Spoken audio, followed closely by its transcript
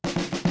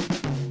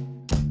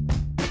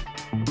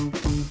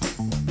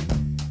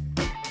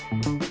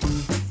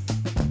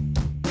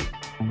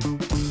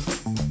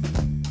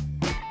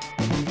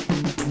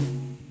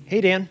Hey,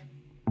 Dan.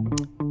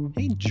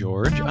 Hey,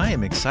 George. I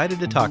am excited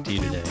to talk to you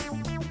today.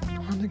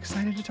 I'm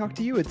excited to talk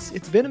to you. It's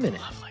been a minute.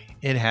 Lovely.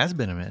 It has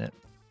been a minute.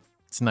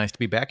 It's nice to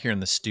be back here in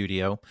the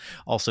studio,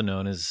 also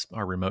known as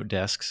our remote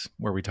desks,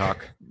 where we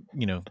talk,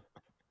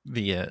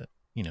 via,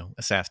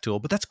 a SaaS tool.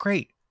 But that's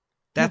great.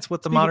 That's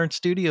what the modern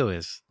studio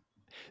is.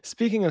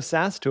 Speaking of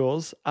SaaS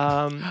tools,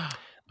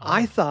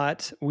 I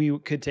thought we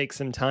could take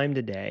some time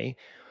today.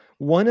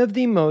 One of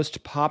the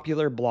most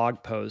popular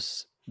blog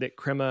posts that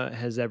Crema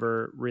has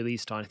ever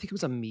released on, I think it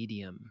was a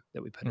Medium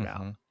that we put it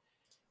out,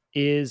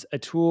 is a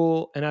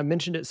tool, and I've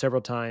mentioned it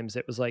several times.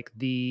 It was like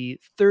the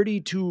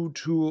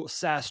 32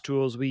 SaaS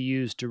tools we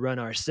use to run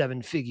our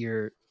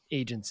 7-figure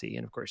agency.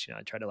 And of course,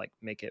 I try to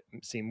make it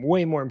seem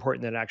way more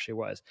important than it actually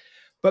was.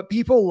 But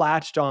people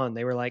latched on.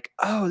 They were like,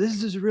 oh,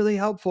 this is really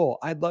helpful.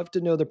 I'd love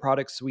to know the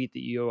product suite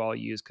that you all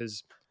use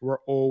because we're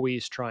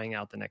always trying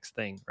out the next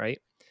thing, right?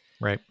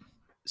 Right.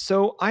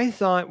 So I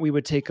thought we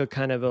would take a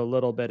kind of a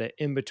little bit of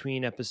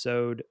in-between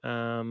episode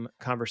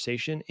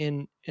conversation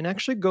and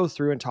actually go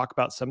through and talk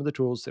about some of the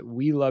tools that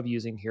we love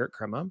using here at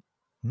Crema,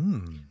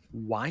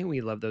 why we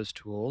love those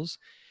tools,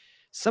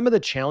 some of the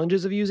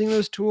challenges of using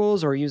those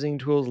tools or using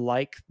tools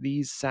like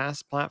these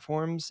SaaS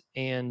platforms,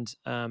 and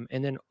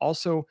then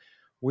also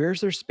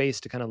where's there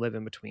space to kind of live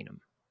in between them,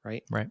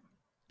 right? Right.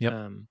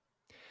 Yep.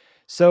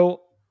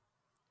 So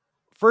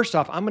first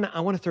off, I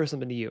want to throw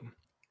something to you.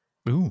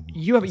 Ooh,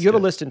 you have a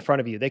list in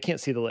front of you. They can't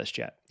see the list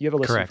yet. You have a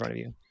list in front of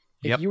you.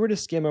 If you were to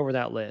skim over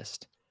that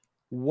list,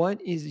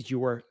 what is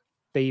your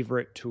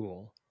favorite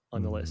tool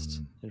on the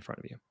list in front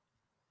of you?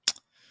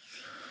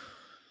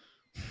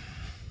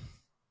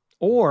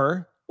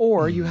 Or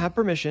you have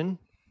permission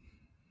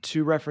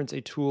to reference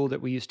a tool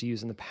that we used to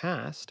use in the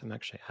past. I'm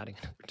actually adding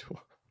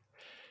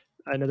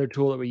another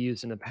tool that we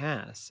used in the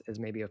past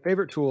as maybe a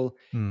favorite tool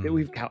that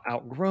we've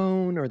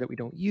outgrown or that we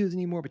don't use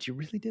anymore, but you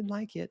really did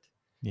like it.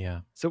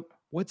 Yeah. So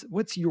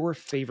what's your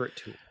favorite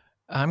tool?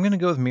 I'm going to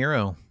go with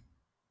Miro.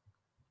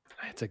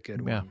 That's a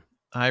good one.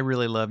 I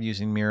really love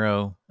using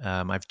Miro.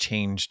 I've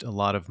changed a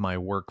lot of my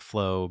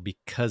workflow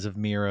because of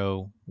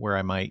Miro, where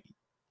I might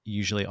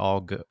usually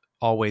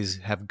always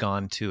have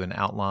gone to an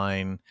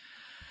outline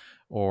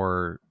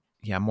or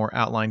more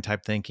outline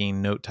type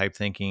thinking, note type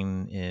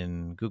thinking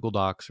in Google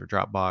Docs or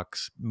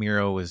Dropbox.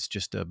 Miro is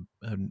just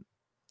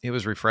it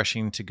was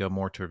refreshing to go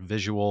more to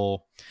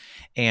visual,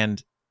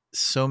 and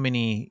so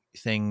many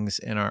things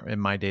in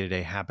my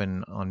day-to-day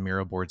happen on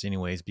Miro boards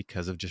anyways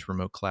because of just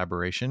remote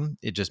collaboration.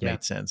 It just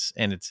made sense,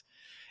 and it's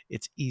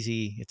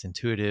easy, it's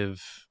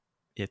intuitive,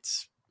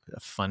 it's a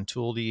fun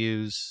tool to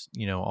use.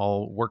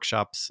 All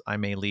workshops I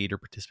may lead or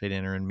participate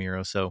in are in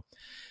Miro. So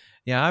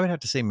I would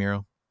have to say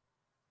Miro.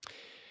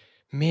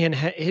 Man,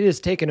 it has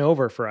taken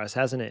over for us,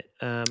 hasn't it?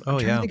 I'm trying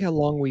to think how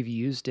long we've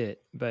used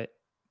it, but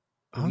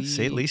I would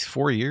say at least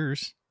 4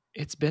 years.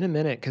 It's been a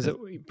minute because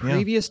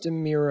previous to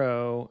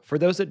Miro, for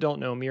those that don't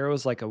know, Miro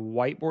is like a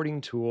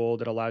whiteboarding tool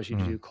that allows you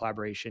to do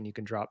collaboration. You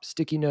can drop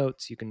sticky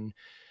notes, you can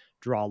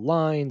draw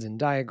lines and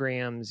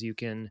diagrams, you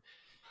can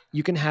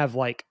have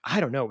I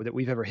don't know that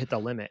we've ever hit the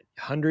limit.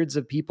 Hundreds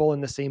of people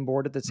in the same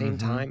board at the same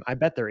time. I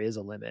bet there is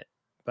a limit,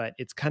 but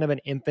it's kind of an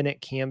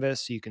infinite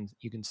canvas. So you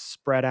can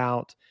spread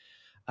out.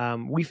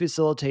 We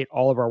facilitate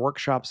all of our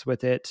workshops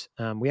with it.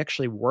 We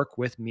actually work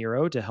with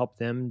Miro to help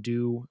them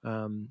do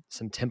some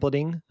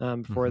templating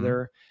for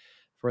their.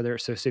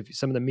 So if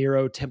some of the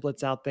Miro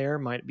templates out there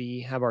might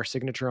have our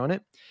signature on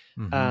it.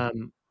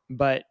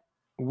 But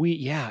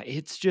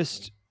it's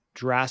just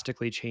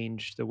drastically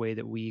changed the way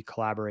that we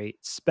collaborate,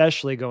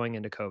 especially going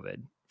into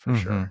COVID for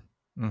sure.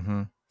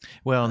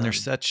 Well, and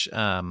there's such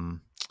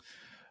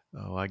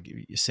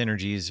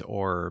synergies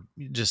or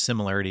just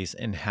similarities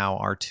in how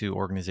our two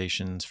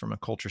organizations, from a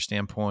culture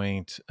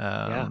standpoint,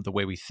 the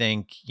way we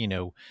think,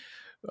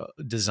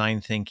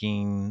 design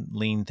thinking,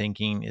 lean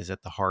thinking is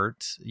at the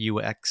heart.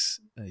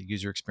 UX,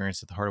 user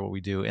experience, at the heart of what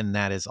we do, and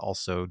that is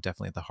also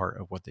definitely at the heart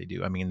of what they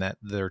do. I mean, that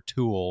their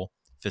tool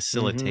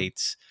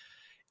facilitates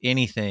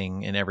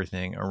anything and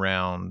everything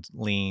around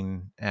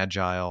lean,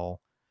 agile,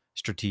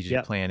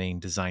 strategic planning,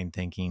 design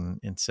thinking.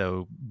 And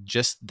so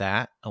just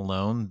that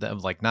alone,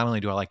 not only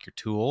do I like your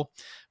tool,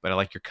 but I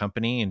like your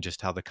company and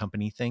just how the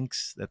company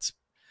thinks.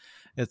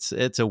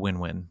 It's a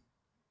win-win.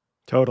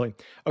 Totally.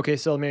 Okay.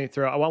 So let me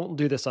I won't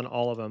do this on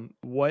all of them.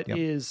 What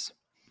is,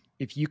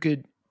 if you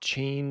could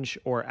change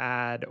or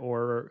add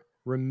or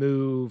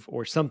remove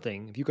or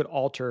something, if you could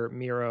alter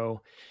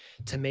Miro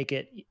to make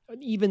it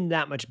even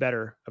that much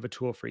better of a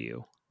tool for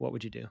you, what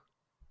would you do?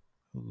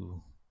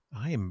 Ooh,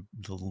 I am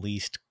the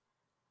least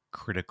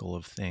critical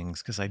of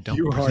things because I don't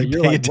You're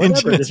pay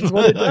attention. This is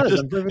what it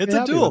does. It's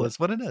a tool. That's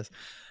what it does.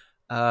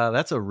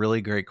 That's a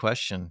really great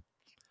question.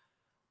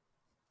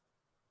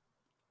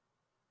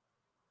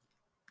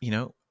 I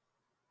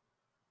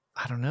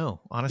don't know.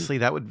 Honestly,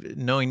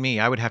 knowing me,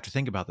 I would have to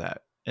think about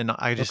that. And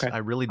I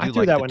really do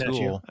like the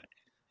tool.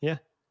 Yeah.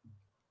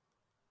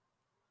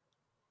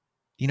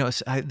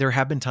 There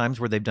have been times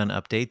where they've done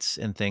updates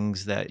and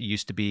things that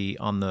used to be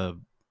on the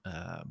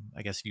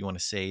I guess if you want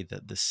to say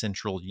that the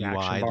central The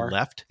action UI bar.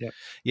 left. Yep.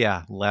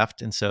 Yeah,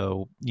 left. And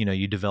so,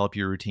 you develop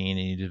your routine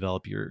and you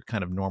develop your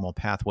kind of normal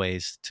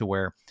pathways to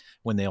where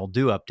when they'll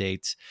do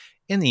updates,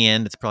 in the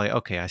end, it's probably,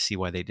 okay, I see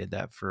why they did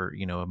that for,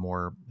 a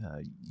more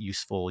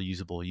useful,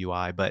 usable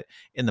UI. But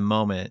in the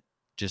moment,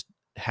 just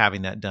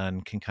having that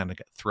done can kind of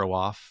throw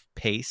off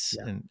pace.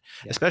 Yeah. And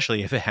Yeah.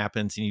 especially if it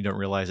happens and you don't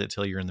realize it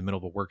till you're in the middle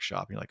of a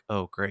workshop, you're like,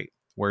 oh, great.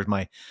 Where's The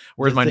my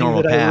thing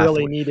normal that I path?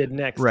 really needed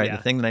next. Right. The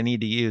Yeah. thing that I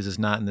need to use is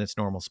not in its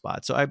normal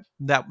spot. So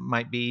that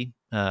might be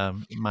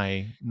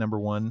my number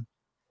one.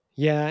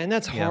 Yeah, and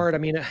that's Yeah. hard. I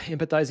mean,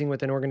 empathizing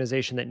with an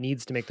organization that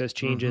needs to make those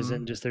changes and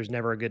Mm-hmm. just there's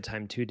never a good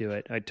time to do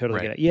it. I totally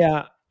Right. get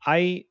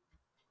it.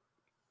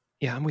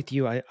 Yeah, I'm with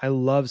you. I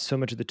love so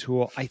much of the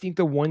tool. I think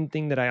the one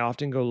thing that I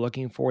often go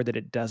looking for that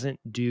it doesn't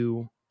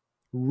do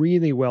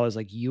really well is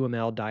like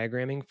UML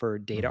diagramming for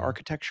data Mm-hmm.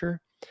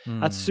 architecture.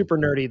 That's Mm. super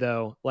nerdy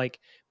though. Like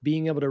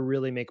being able to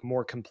really make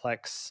more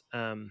complex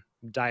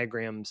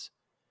diagrams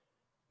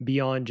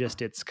beyond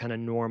just its kind of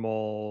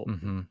normal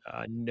Mm-hmm.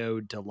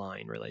 node to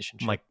line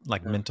relationship.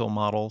 Like Um, mental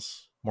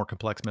models, more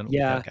complex mental.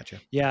 Yeah, yeah,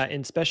 gotcha. yeah,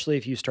 and especially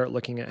if you start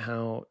looking at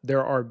how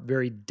there are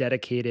very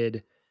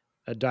dedicated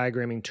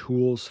diagramming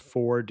tools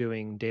for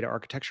doing data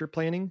architecture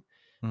planning,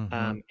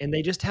 Mm-hmm. and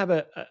they just have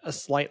a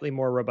slightly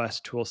more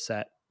robust tool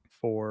set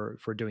for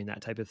doing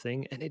that type of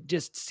thing. And it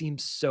just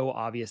seems so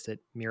obvious that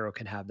Miro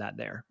can have that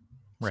there.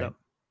 Right. So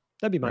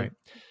that'd be Right. mine.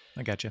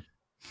 I gotcha.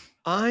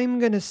 I'm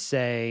gonna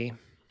say,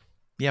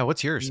 Yeah.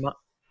 What's yours? my,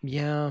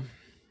 yeah,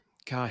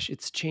 gosh,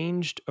 it's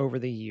changed over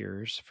the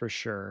years for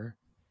sure.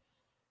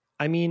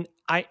 I mean,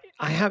 I'm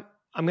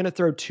gonna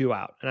throw two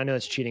out, and I know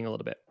it's cheating a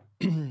little bit.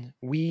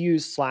 We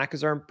use Slack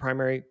as our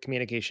primary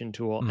communication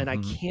tool, and I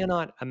Mm-hmm.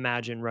 cannot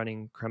imagine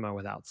running Crema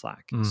without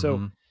Slack. So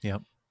Mm-hmm.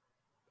 Yep.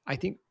 I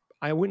think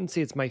I wouldn't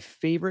say it's my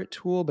favorite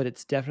tool, but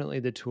it's definitely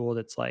the tool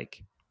that's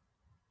like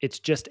it's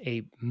just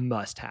a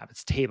must have.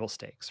 It's table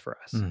stakes for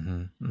us.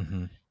 Mm-hmm.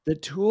 Mm-hmm. The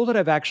tool that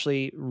I've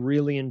actually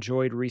really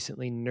enjoyed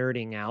recently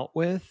nerding out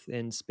with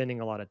and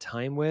spending a lot of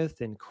time with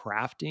and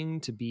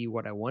crafting to be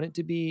what I want it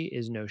to be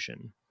is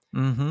Notion.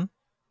 Mm-hmm.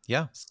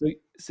 Yeah.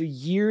 So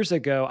years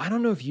ago, I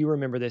don't know if you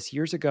remember this.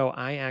 Years ago,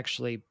 I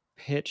actually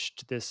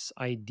pitched this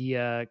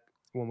idea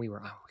when we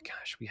were, oh my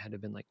gosh, we had to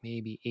have been like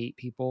maybe 8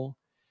 people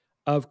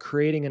of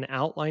creating an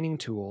outlining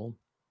tool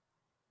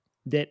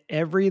that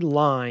every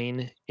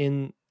line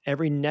in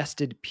every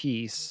nested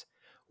piece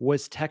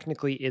was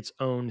technically its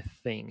own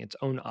thing, its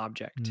own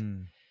object.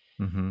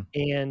 Mm-hmm.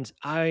 And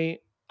I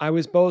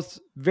was both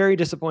very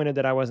disappointed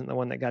that I wasn't the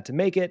one that got to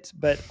make it,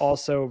 but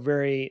also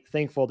very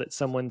thankful that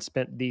someone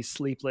spent these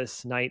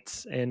sleepless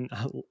nights and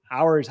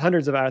hours,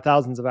 hundreds of hours,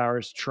 thousands of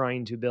hours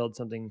trying to build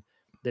something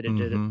that it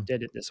Mm-hmm.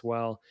 did it this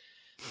well.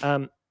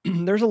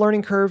 There's a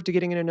learning curve to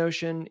getting into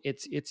Notion.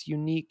 It's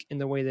unique in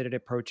the way that it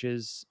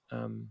approaches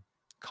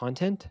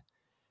content.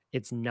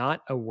 It's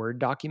not a Word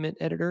document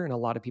editor, and a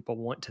lot of people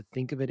want to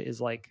think of it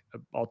as like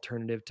an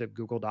alternative to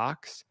Google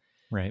Docs.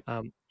 Right.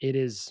 It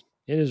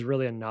is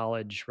really a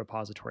knowledge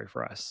repository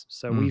for us.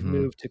 So we've Mm-hmm.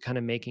 moved to kind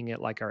of making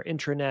it like our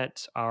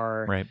intranet,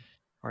 our Right.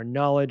 our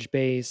knowledge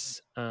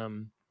base.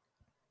 And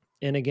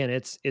again,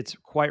 it's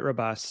quite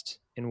robust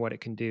in what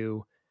it can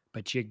do,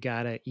 but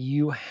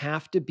you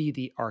have to be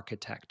the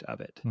architect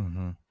of it.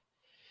 Mm-hmm.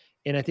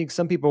 And I think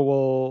some people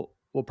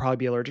will probably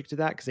be allergic to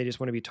that because they just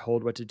want to be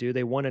told what to do.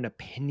 They want an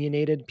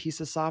opinionated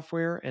piece of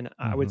software, and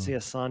I would Mm-hmm.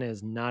 say Asana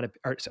is not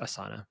or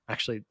Asana.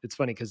 Actually, it's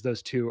funny because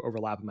those two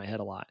overlap in my head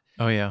a lot.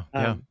 Oh yeah.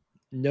 Yeah.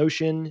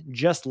 Notion,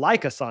 just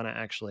like Asana,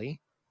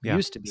 actually Yeah.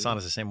 used to be.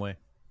 Sauna's the same way.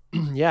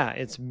 Yeah,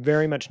 it's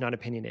very much not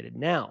opinionated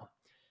now.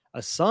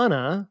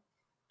 Asana,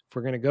 if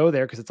we're going to go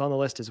there because it's on the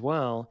list as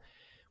well,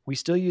 we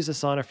still use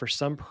Asana for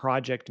some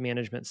project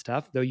management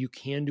stuff, though you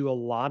can do a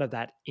lot of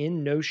that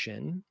in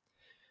Notion.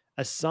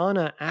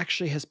 Asana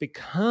actually has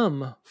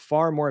become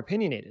far more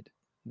opinionated.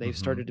 They've Mm-hmm.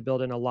 started to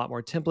build in a lot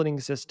more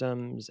templating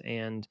systems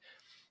and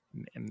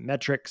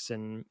metrics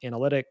and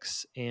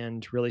analytics,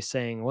 and really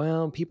saying,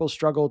 well, people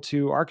struggle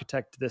to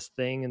architect this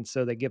thing, and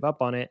so they give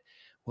up on it.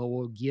 Well,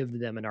 we'll give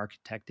them an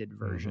architected Mm-hmm.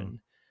 version.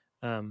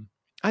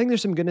 I think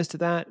there's some goodness to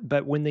that,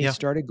 but when they Yeah.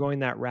 started going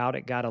that route,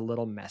 it got a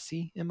little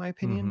messy, in my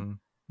opinion.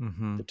 Mm-hmm.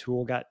 Mm-hmm. The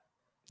tool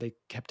they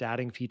kept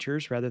adding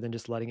features rather than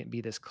just letting it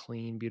be this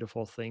clean,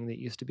 beautiful thing that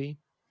used to be.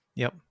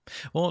 Yep.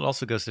 Well, it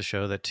also goes to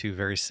show that two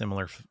very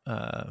similar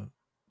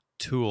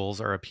tools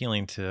are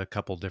appealing to a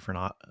couple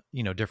different,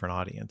 different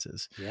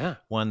audiences. Yeah.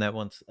 One that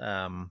wants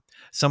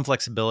some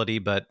flexibility,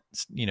 but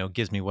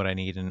gives me what I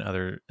need, and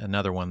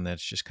another one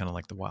that's just kind of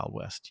like the Wild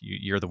West.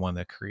 You're the one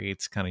that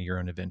creates kind of your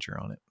own adventure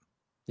on it.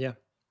 Yeah.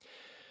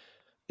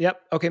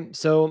 Yep. Okay.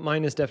 So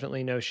mine is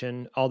definitely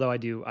Notion, although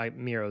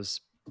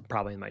Miro's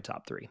probably in my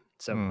top 3.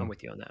 So I'm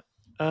with you on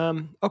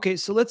that. Okay.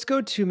 So let's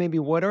go to maybe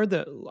what are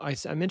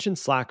I mentioned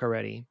Slack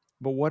already,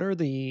 but what are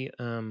the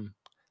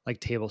like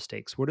table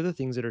stakes? What are the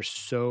things that are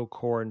so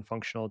core and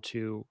functional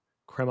to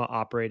Crema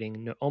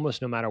operating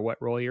almost no matter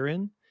what role you're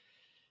in,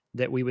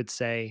 that we would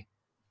say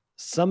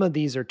some of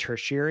these are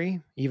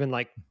tertiary, even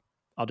like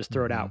I'll just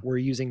throw it out. We're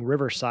using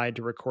Riverside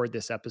to record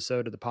this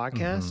episode of the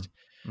podcast,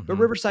 but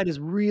Mm-hmm. Riverside is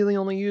really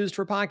only used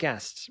for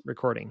podcast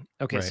recording.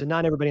 Okay, Right. so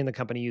not everybody in the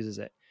company uses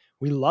it.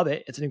 We love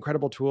it. It's an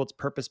incredible tool. It's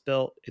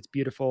purpose-built. It's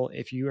beautiful.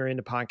 If you are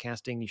into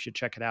podcasting, you should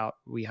check it out.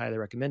 We highly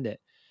recommend it.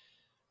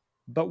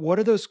 But what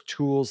are those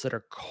tools that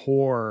are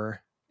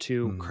core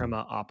to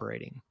Crema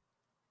operating?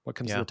 What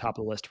comes to the top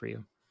of the list for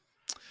you?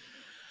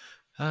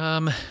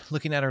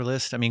 Looking at our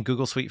list, I mean,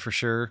 Google Suite for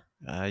sure.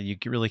 You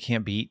really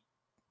can't beat,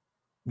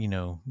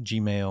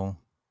 Gmail,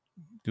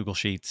 Google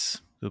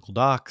Sheets, Google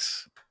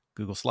Docs,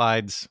 Google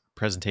Slides,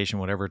 presentation,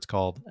 whatever it's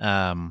called.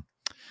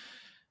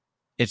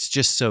 It's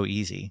just so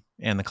easy.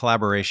 And the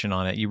collaboration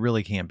on it, you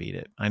really can't beat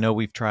it. I know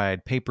we've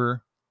tried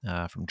Paper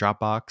from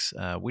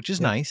Dropbox, which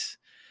is nice.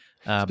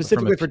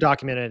 Specifically for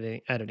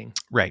document editing.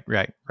 Right.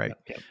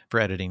 For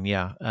editing,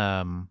 yeah.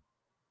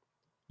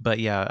 But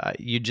yeah,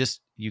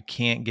 you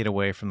can't get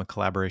away from the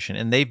collaboration.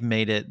 And they've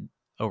made it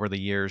over the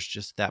years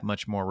just that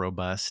much more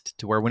robust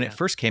to where when it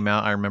first came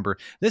out, I remember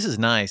this is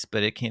nice,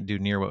 but it can't do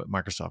near what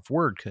Microsoft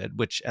Word could,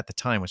 which at the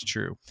time was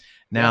true.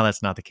 Now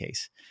that's not the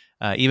case.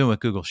 Even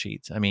with Google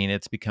Sheets, I mean,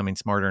 it's becoming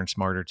smarter and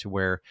smarter to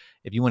where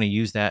if you want to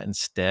use that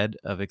instead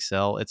of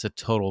Excel, it's a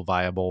total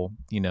viable,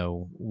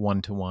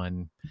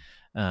 one-to-one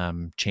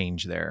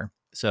change there.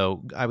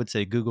 So I would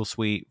say Google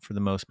Suite for the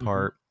most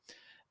part.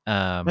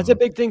 That's a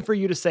big thing for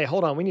you to say.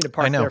 Hold on, we need to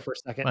park there for a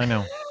second. I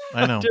know.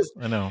 I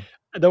know.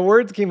 The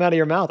words came out of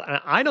your mouth.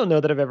 I don't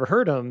know that I've ever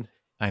heard them.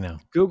 I know.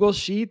 Google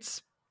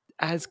Sheets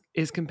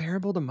is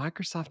comparable to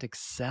Microsoft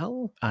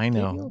Excel. I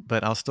know,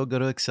 but I'll still go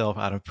to Excel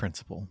out of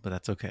principle, but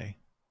that's okay.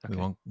 We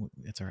won't.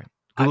 It's all right.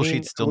 Google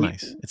Sheets still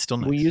nice. It's still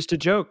nice. We used to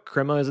joke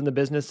Crema is in the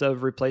business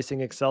of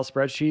replacing Excel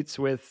spreadsheets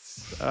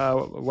with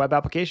web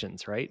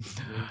applications, right?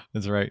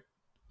 That's right.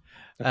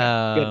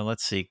 Okay,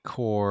 let's see.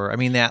 Core. I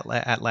mean, that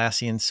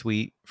Atlassian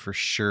suite for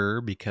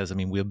sure, because I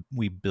mean,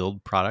 we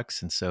build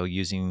products. And so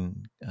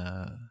using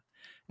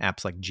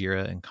apps like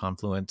Jira and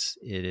Confluence,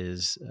 it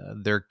is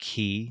their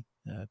key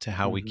to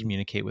how we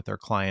communicate with our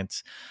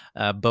clients,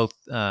 both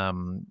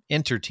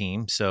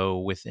inter-team. So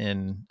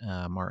within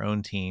our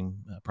own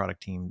team,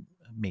 product team,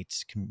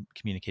 mates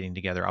communicating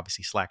together,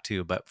 obviously Slack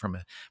too, but from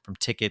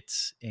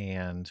tickets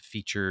and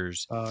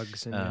features,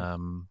 bugs,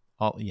 and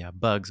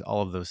bugs,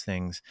 all of those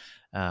things,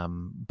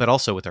 but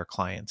also with our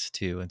clients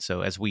too. And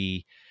so as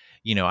we,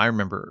 I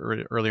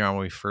remember earlier on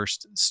when we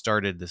first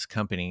started this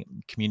company,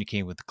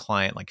 communicating with the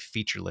client, like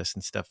feature lists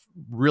and stuff,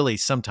 really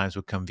sometimes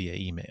would come via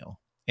email.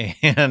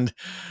 And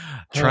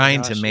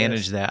trying to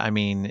manage that, I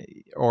mean,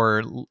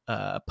 or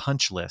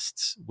punch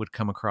lists would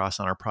come across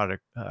on our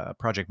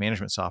project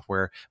management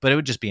software, but it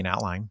would just be an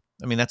outline.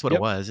 I mean, that's what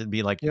it was. It'd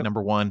be like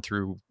number 1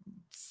 through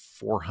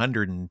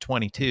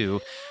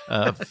 422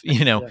 of,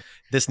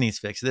 this needs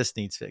fixed, this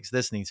needs fixed,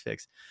 this needs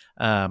fixed.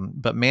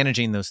 But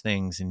managing those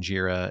things in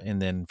Jira,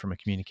 and then from a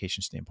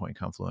communication standpoint,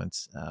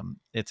 Confluence,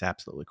 it's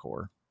absolutely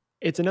core.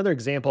 It's another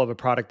example of a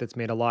product that's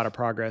made a lot of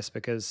progress,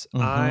 because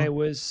I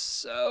was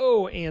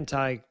so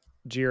anti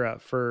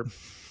Jira for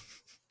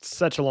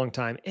such a long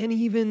time. And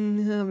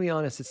even, I'll be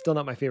honest, it's still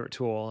not my favorite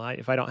tool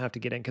if I don't have to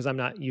get in, because I'm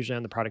not usually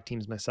on the product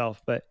teams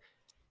myself. But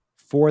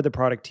for the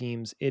product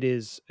teams,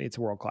 it's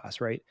world-class,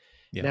 right?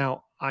 Yeah.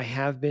 Now, I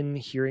have been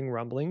hearing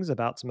rumblings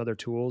about some other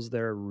tools that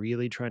are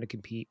really trying to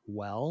compete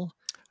well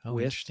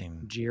with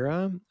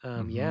Jira.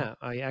 Yeah,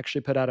 I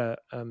actually put out a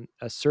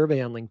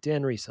survey on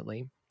LinkedIn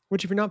recently,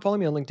 which if you're not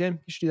following me on LinkedIn,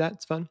 you should do that.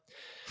 It's fun.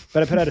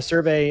 But I put out a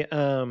survey.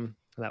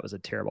 That was a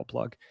terrible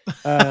plug.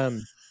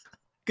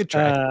 Good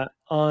try.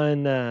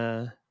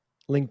 On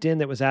LinkedIn,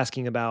 that was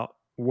asking about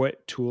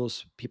what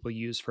tools people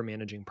use for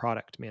managing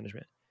product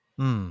management.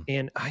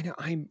 And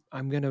I'm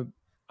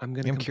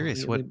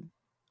curious what you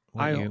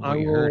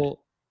heard.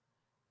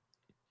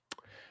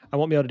 I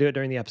won't be able to do it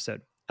during the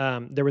episode.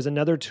 There was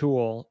another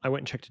tool. I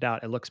went and checked it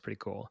out. It looks pretty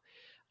cool.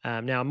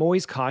 Now I'm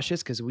always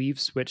cautious because we've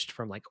switched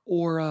from like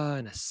Aura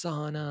and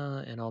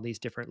Asana and all these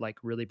different like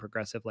really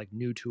progressive like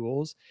new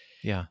tools.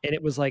 Yeah. And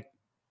it was like,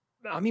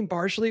 I mean,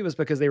 partially it was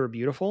because they were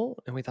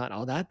beautiful and we thought,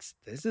 oh,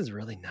 this is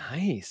really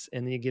nice.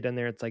 And then you get in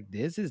there, it's like,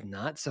 this is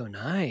not so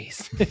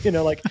nice.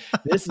 Like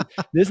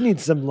this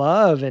needs some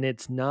love, and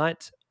it's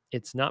not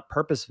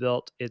purpose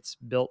built. It's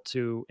built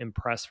to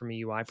impress from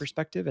a UI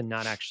perspective and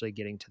not actually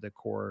getting to the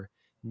core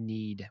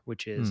need,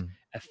 which is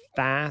a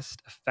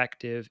fast,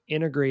 effective,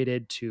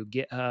 integrated to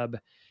GitHub,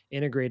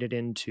 integrated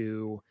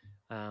into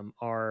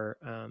our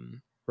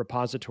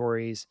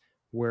repositories,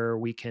 where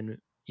we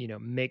can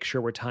make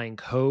sure we're tying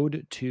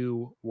code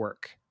to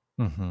work,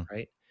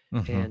 right?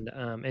 And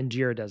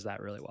Jira does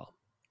that really well.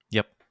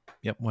 Yep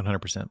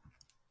 100%.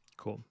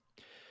 Cool.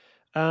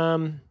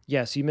 So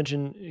you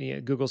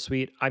mentioned Google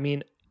Suite. I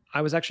mean,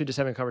 I was actually just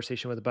having a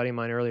conversation with a buddy of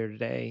mine earlier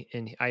today,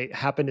 and I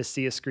happened to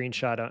see a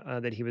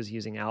screenshot that he was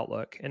using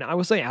Outlook. And I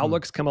will say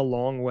Outlook's come a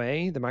long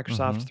way. The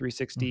Microsoft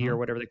 360 or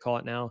whatever they call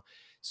it now,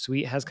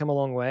 Suite has come a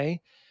long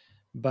way.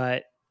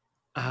 But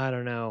I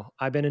don't know.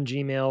 I've been in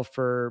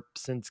Gmail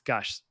since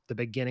the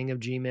beginning of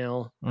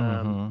Gmail.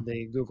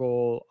 The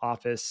Google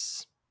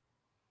Office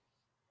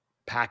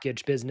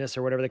package business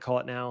or whatever they call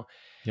it now.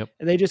 Yep.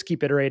 And they just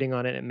keep iterating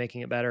on it and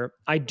making it better.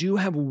 I do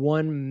have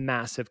one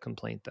massive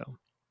complaint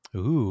though.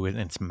 Ooh, and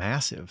it's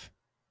massive.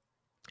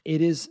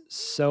 It is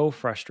so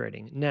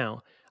frustrating.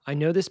 Now, I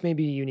know this may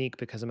be unique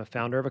because I'm a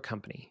founder of a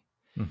company.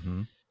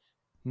 Mm-hmm.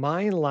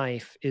 My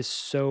life is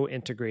so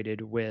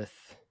integrated with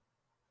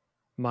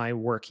my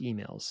work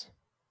emails.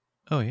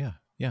 Oh, yeah.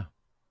 Yeah.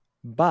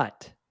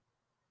 But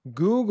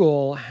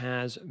Google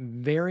has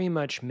very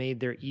much made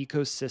their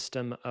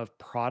ecosystem of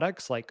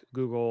products like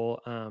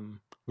Google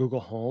Home,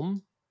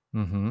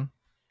 Mm-hmm.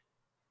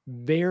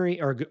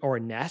 or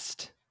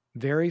Nest,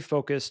 very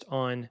focused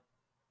on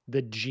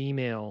the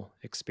Gmail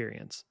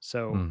experience.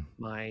 So Mm.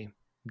 my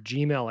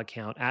Gmail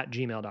account at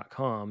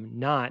gmail.com,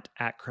 not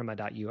at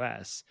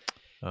crema.us,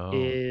 Oh,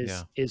 is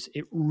yeah.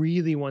 it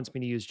really wants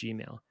me to use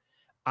Gmail.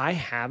 I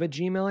have a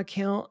Gmail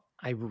account.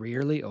 I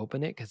rarely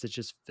open it because it's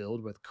just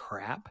filled with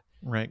crap.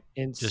 Right.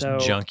 And Just so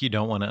junk you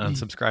don't want to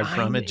unsubscribe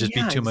from. It'd just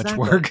be yeah, too much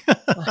exactly. work.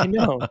 I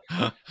know.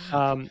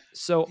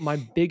 So my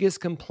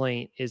biggest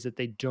complaint is that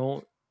they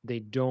don't,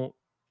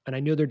 and I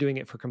know they're doing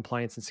it for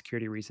compliance and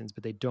security reasons,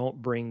 but they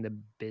don't bring the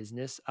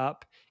business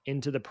up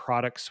into the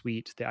product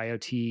suite, the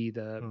IoT,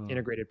 the Mm.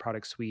 integrated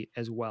product suite,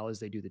 as well as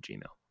they do the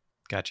Gmail.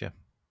 Gotcha.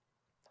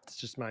 It's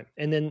just mine.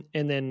 And then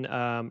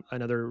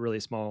another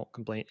really small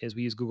complaint is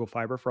we use Google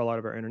Fiber for a lot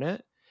of our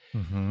internet.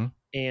 Mm-hmm.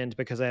 And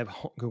because I have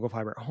Google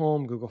Fiber at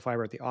home, Google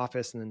Fiber at the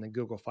office, and then the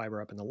Google Fiber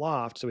up in the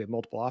loft, so we have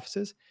multiple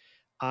offices.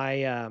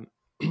 I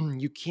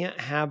you can't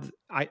have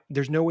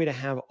there's no way to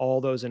have all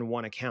those in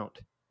one account.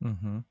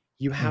 Mm-hmm.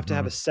 You have to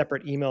have Mm-hmm. a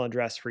separate email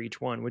address for each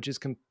one, which is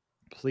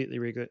completely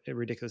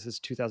ridiculous. It's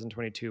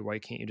 2022. Why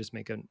can't you just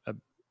make a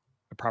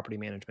property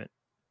management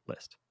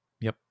list?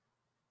 Yep.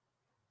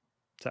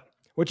 So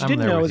what you I'm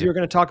didn't there know with is you. we were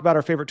going to talk about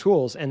our favorite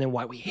tools and then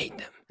why we hate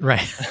them.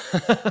 Right.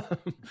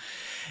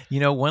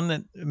 One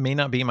that may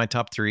not be in my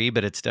top 3,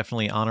 but it's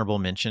definitely honorable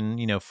mention,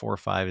 4 or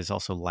 5 is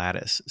also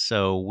Lattice.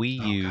 So we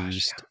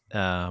used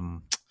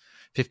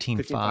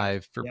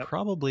 15.5 for Yep.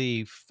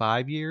 probably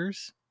 5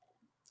 years.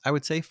 I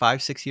would say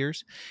 5, 6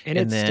 years. And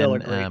it's still a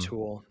great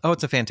tool. Oh,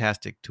 it's a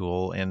fantastic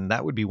tool. And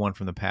that would be one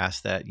from the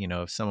past that,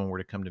 if someone were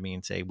to come to me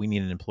and say, we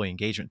need an employee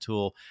engagement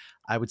tool,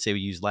 I would say we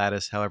use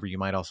Lattice. However, you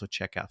might also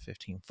check out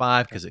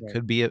 15.5 because it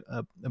could be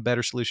a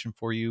better solution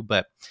for you.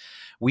 But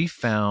we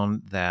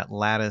found that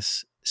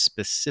Lattice,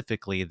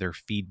 specifically their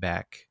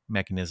feedback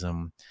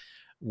mechanism,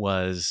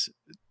 was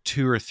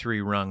 2 or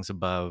 3 rungs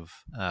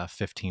above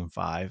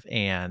 15.5.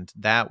 And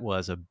that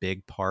was a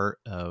big part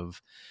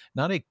of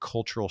not a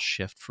cultural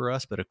shift for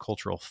us, but a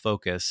cultural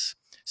focus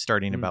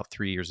starting about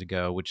 3 years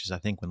ago, which is, I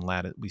think, when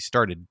we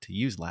started to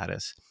use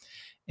Lattice.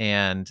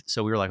 And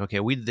so we were like,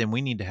 okay, we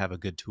need to have a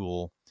good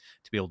tool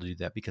to be able to do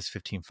that because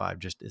 15.5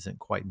 just isn't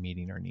quite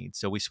meeting our needs.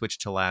 So we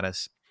switched to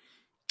Lattice.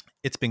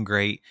 It's been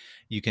great.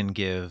 You can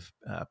give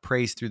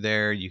praise through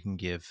there. You can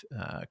give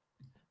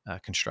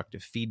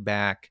constructive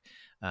feedback.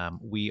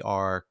 We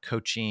are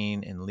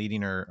coaching and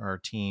leading our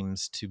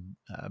teams to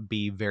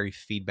be very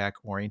feedback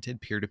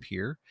oriented, peer to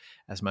peer,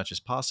 as much as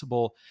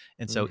possible.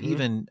 And so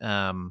even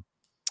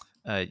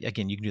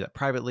again, you can do that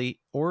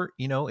privately, or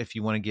if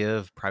you want to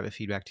give private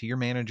feedback to your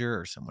manager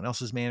or someone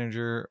else's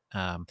manager.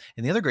 And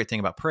the other great thing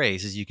about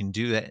praise is you can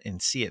do that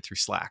and see it through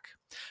Slack.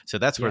 So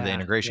that's where the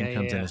integration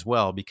comes in as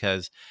well,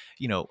 because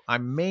I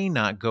may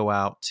not go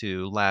out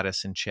to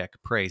Lattice and check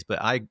praise, but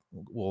I'm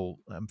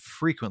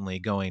frequently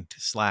going to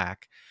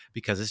Slack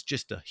because it's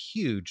just a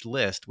huge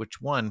list.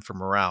 Which one for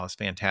morale is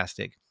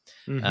fantastic.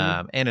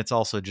 And it's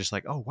also just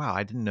like, oh wow,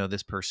 I didn't know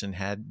this person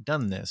had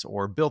done this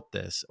or built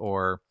this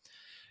or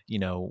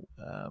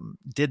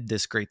did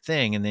this great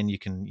thing. And then you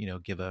can,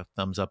 give a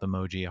thumbs up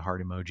emoji, a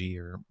heart emoji,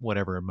 or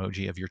whatever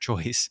emoji of your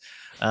choice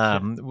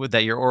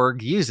that your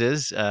org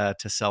uses to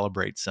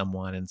celebrate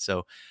someone. And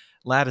so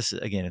Lattice,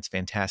 again, it's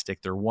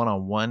fantastic. Their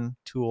one-on-one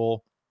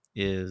tool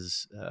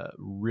is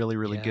really,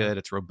 really good.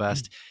 It's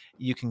robust.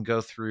 You can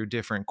go through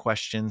different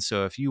questions.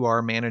 So if you are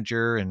a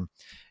manager and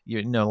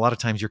a lot of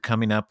times you're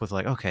coming up with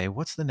like, okay,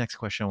 what's the next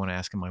question I want to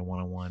ask in my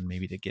one-on-one,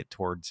 maybe to get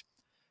towards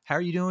how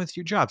are you doing with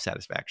your job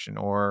satisfaction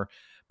or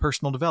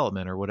personal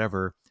development or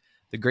whatever.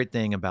 The great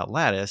thing about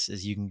Lattice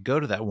is you can go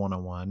to that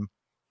one-on-one,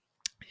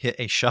 hit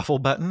a shuffle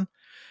button,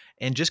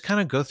 and just kind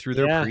of go through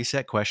their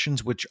preset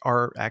questions, which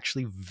are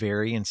actually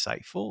very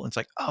insightful. It's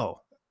like,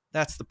 oh,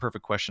 that's the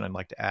perfect question I'd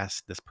like to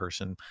ask this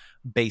person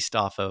based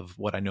off of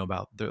what I know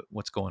about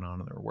what's going on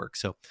in their work.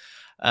 So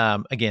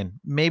again,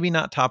 maybe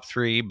not top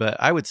 3, but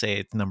I would say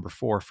it's number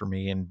 4 for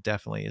me and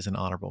definitely is an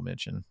honorable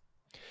mention.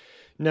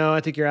 No,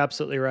 I think you're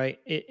absolutely right.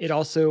 It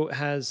also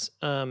has,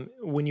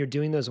 when you're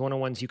doing those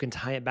one-on-ones, you can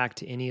tie it back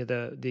to any of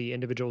the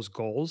individual's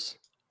goals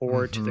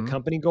or to the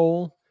company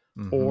goal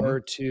or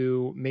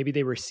to maybe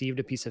they received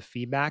a piece of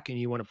feedback and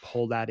you want to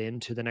pull that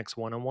into the next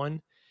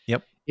one-on-one.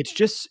 Yep.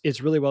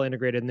 It's really well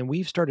integrated. And then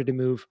we've started to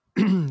move,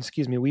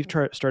 excuse me,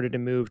 started to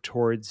move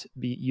towards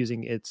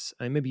using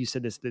maybe you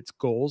said this, it's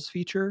goals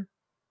feature.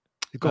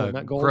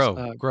 Not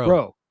goals,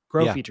 Grow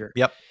grow yeah. feature.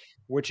 Yep.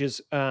 Which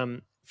is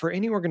for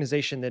any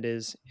organization that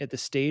is at the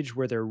stage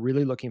where they're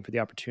really looking for the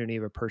opportunity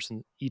of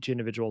each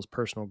individual's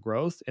personal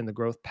growth and the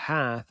growth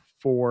path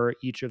for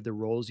each of the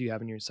roles you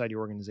have inside your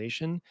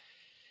organization,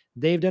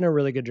 they've done a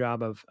really good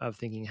job of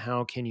thinking,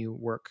 how can you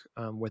work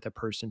with a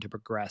person to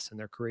progress in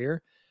their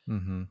career?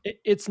 Mm-hmm.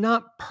 It's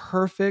not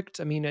perfect.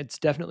 I mean, it's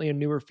definitely a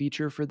newer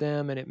feature for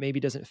them, and it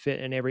maybe doesn't fit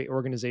in every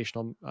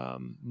organizational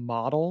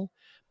model,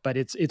 but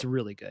it's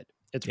really good.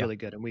 It's Yeah. really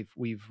good, and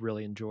we've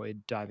really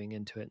enjoyed diving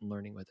into it and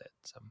learning with it.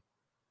 So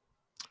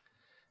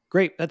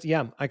great.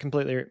 I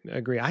completely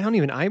agree.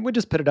 I would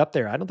just put it up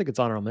there. I don't think it's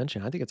honorable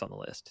mention. I think it's on the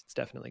list. It's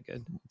definitely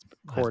good. It's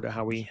core to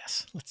how we.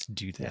 Yes, let's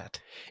do that.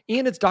 Yeah.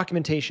 And it's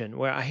documentation,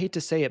 where I hate to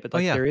say it, but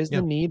like there is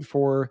Yeah. the need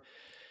for,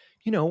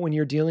 when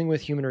you're dealing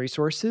with human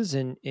resources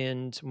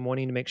and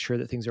wanting to make sure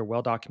that things are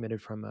well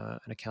documented from an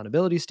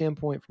accountability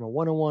standpoint, from a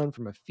one-on-one,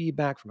 from a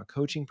feedback, from a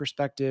coaching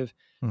perspective,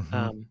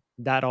 Mm-hmm.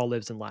 that all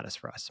lives in Lattice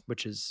for us,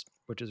 which is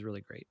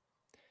really great.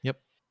 Yep.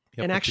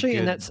 And actually,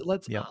 let's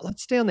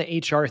stay on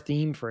the HR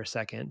theme for a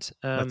second.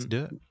 Let's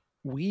do it.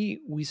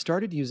 We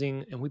started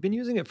using, and we've been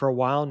using it for a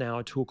while now,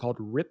 a tool called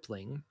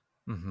Rippling.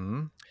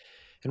 Mm-hmm.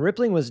 And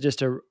Rippling was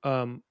just it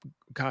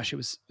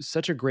was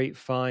such a great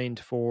find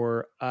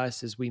for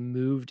us as we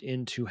moved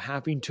into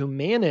having to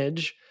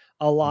manage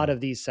a lot of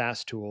these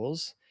SaaS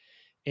tools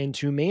and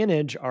to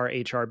manage our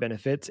HR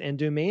benefits and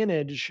to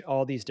manage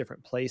all these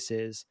different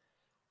places.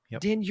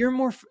 Yep. Dan,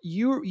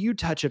 you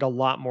touch it a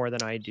lot more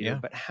than I do,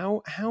 but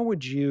how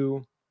would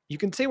you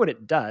can say what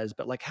it does,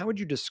 but like, how would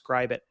you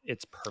describe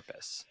its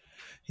purpose?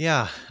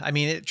 Yeah. I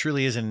mean, it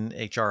truly is an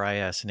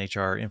HRIS, an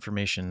HR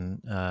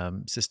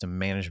information system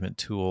management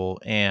tool.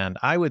 And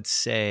I would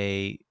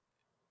say,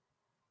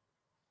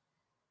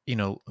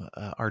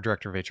 our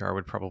director of HR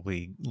would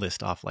probably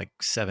list off like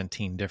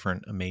 17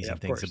 different amazing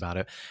things about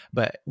it.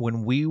 But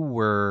when we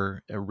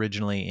were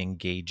originally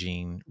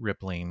engaging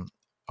Rippling,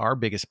 our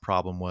biggest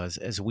problem was,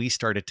 as we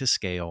started to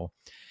scale,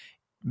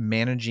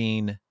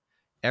 managing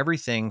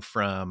everything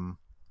from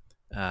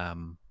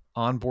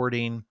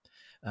onboarding,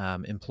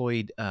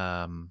 employee,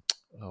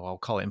 I'll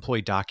call it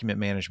employee document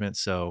management.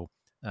 So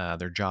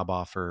their job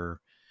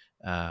offer,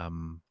 their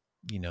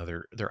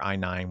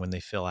I-9 when they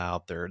fill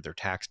out their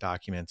tax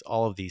documents,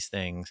 all of these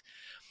things.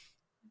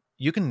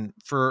 You can,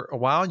 for a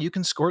while, you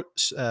can store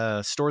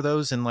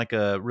those in like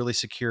a really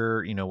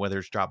secure, whether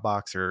it's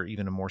Dropbox or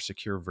even a more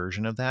secure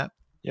version of that.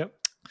 Yep.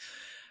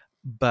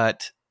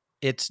 But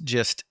it's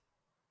just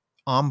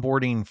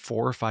onboarding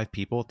 4 or 5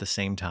 people at the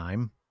same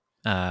time,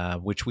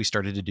 which we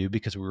started to do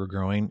because we were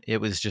growing.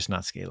 It was just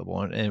not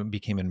scalable, and it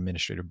became an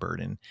administrative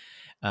burden.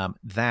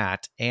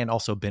 That, and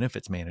also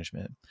benefits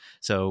management.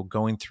 So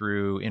going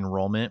through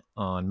enrollment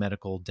on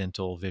medical,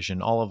 dental,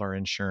 vision, all of our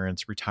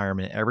insurance,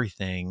 retirement,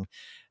 everything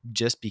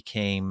just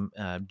became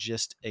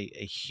just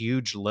a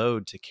huge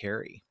load to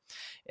carry.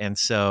 And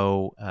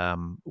so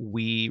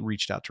we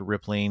reached out to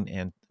Rippling,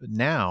 and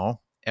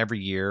now every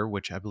year,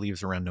 which I believe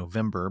is around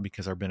November,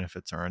 because our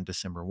benefits are on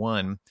December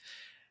 1,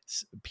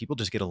 people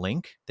just get a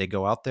link. They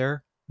go out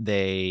there,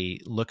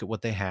 they look at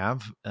what they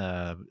have.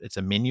 It's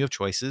a menu of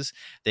choices.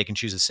 They can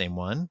choose the same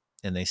one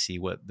and they see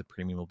what the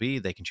premium will be.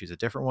 They can choose a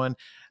different one.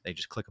 They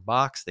just click a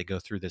box. They go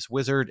through this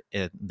wizard,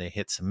 they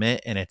hit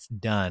submit, and it's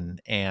done.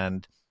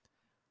 And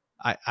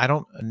I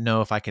don't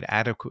know if I could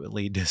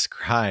adequately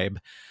describe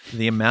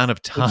the amount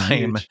of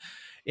time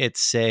it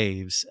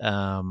saves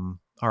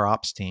our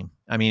ops team.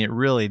 I mean, it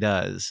really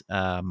does.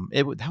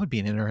 That would be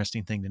an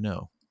interesting thing to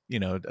know.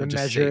 To just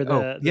measure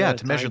say,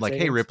 to measure like,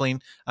 savings. hey,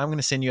 Rippling, I'm going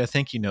to send you a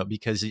thank you note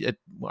because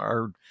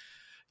our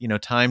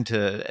time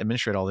to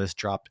administrate all this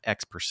dropped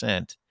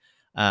X%.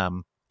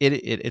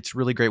 It's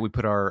really great. We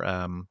put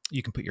our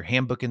you can put your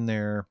handbook in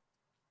there.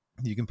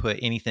 You can put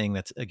anything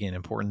that's, again,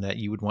 important that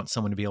you would want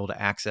someone to be able to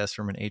access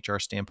from an HR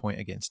standpoint,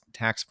 against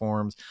tax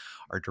forms.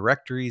 Our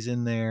directories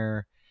in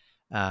there.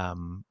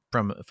 From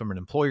an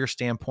employer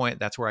standpoint,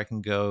 that's where I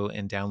can go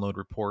and download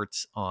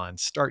reports on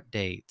start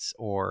dates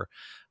or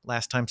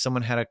last time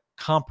someone had a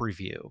comp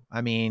review.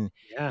 I mean,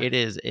 it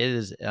is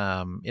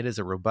a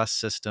robust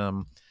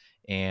system,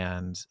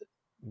 and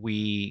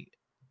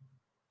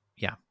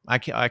I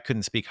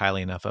couldn't speak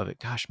highly enough of it.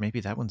 Gosh, maybe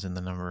that one's in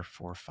the number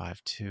 4 or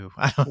 5 too.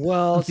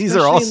 Well, these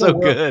are all so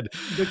good.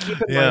 But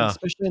keep in mind,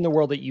 especially in the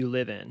world that you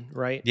live in,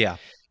 right? Yeah.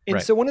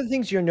 And so one of the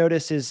things you'll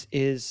notice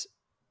is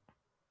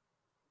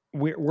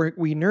we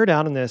nerd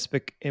out on this,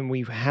 and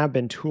we have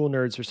been tool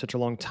nerds for such a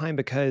long time,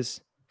 because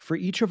for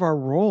each of our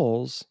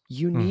roles,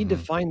 you need to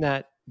find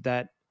that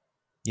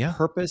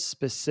purpose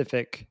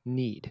specific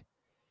need.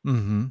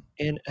 Mm-hmm.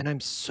 And I'm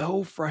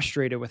so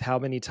frustrated with how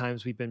many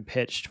times we've been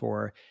pitched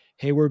for,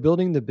 hey, we're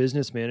building the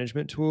business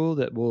management tool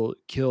that will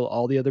kill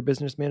all the other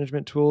business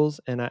management tools.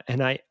 And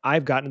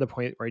I've gotten to the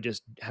point where I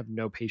just have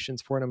no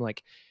patience for it. I'm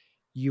like,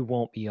 you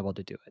won't be able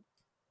to do it.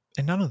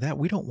 And none of that,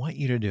 we don't want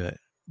you to do it,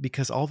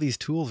 because all these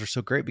tools are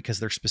so great because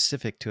they're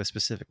specific to a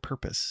specific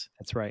purpose.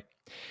 That's right.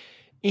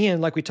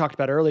 And like we talked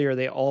about earlier,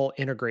 they all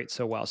integrate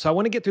so well. So I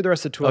want to get through the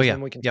rest of the tools, and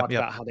then we can talk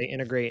about how they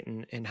integrate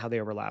and how they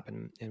overlap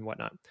and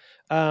whatnot.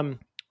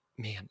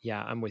 Man,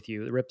 yeah, I'm with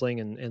you. The Rippling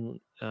and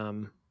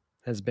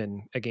has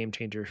been a game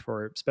changer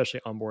for especially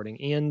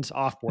onboarding and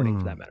offboarding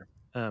for that matter.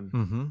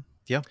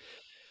 Yeah.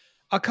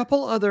 A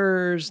couple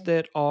others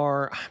that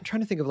are, I'm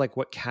trying to think of like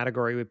what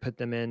category we put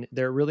them in.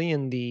 They're really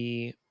in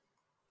the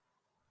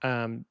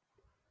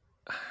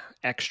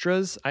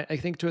extras, I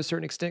think, to a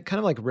certain extent, kind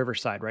of like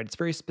Riverside, right? It's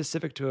very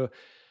specific to a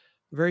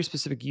very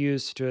specific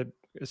use to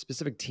a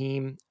specific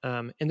team.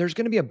 And there's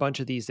going to be a bunch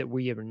of these that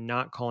we are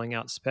not calling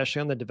out, especially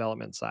on the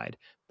development side.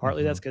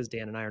 Partly that's because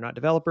Dan and I are not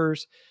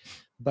developers,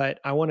 but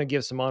I want to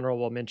give some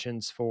honorable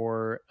mentions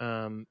for,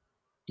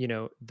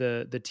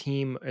 the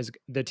team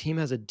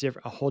has a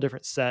whole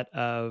different set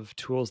of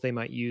tools they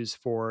might use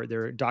for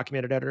their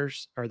document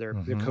editors or their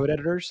code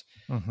editors,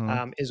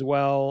 as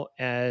well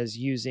as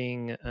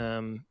using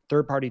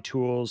third-party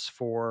tools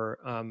for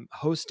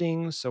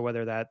hosting. So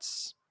whether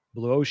that's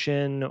Blue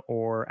Ocean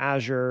or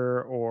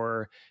Azure,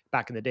 or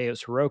back in the day it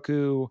was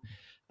Heroku,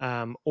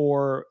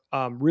 or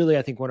really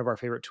I think one of our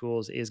favorite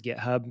tools is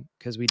GitHub,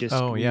 because we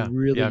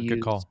really good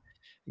use call.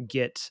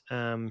 Git.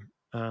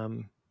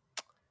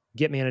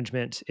 Git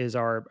management is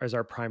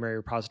our primary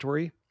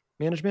repository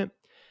management.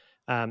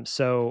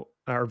 So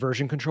our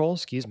version control,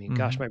 excuse me,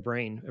 gosh, my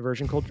brain,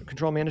 version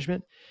control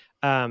management.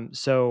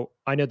 So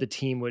I know the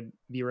team would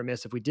be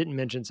remiss if we didn't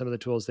mention some of the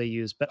tools they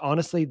use, but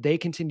honestly, they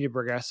continue to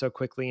progress so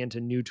quickly into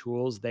new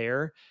tools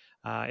there.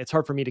 It's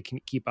hard for me to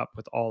keep up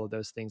with all of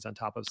those things on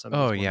top of some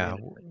of these. Oh yeah.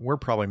 We're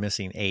probably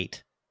missing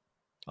 8,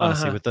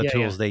 honestly, with the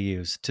tools they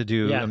use to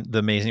do the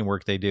amazing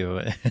work they do.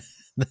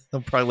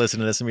 They'll probably listen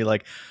to this and be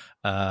like,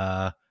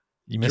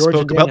 you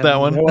misspoke about that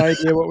one. No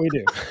idea what we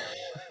do.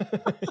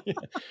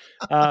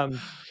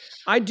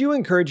 I do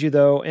encourage you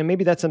though, and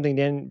maybe that's something,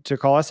 Dan, to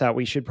call us out.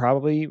 We should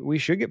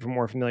get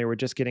more familiar with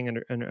just getting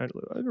a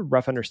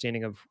rough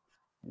understanding of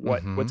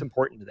what's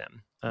important to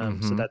them.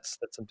 So that's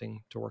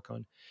something to work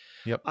on.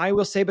 Yep. I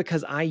will say,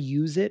 because I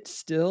use it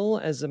still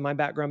as my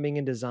background being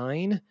in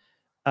design,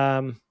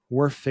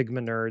 we're Figma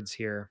nerds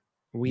here.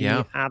 We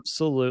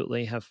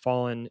absolutely have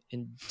fallen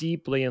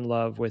deeply in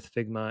love with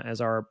Figma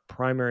as our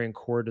primary and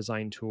core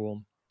design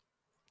tool.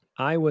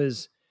 There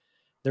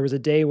was a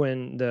day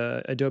when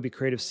the Adobe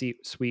Creative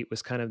Suite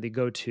was kind of the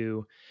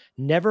go-to.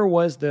 Never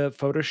was the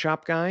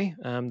Photoshop guy.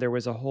 There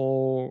was a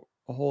whole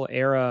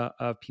era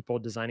of people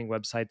designing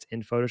websites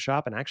in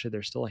Photoshop, and actually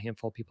there's still a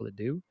handful of people that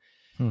do.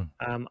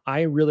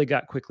 I really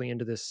got quickly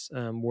into this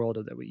world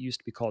of that what used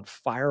to be called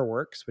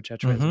Fireworks, which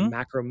actually is a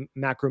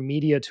macro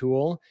media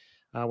tool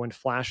when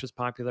Flash was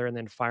popular, and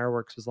then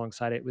Fireworks was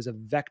alongside it. It was a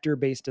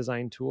vector-based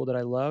design tool that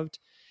I loved.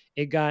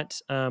 It got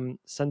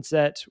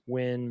sunset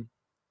when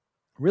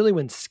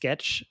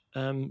Sketch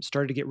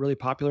started to get really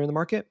popular in the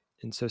market.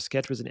 And so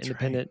Sketch was an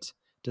independent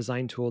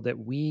design tool that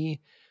we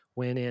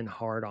went in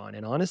hard on,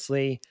 and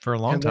honestly, for a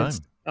long time,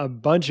 a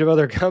bunch of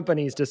other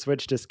companies to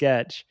switch to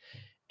Sketch.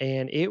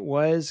 And it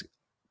was,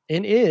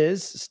 and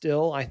is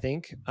still, I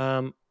think,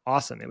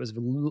 awesome. It was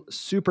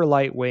super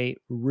lightweight,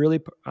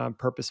 really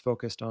purpose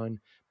focused on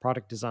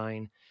product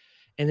design,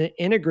 and it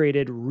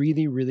integrated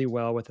really, really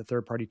well with a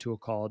third-party tool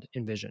called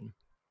InVision.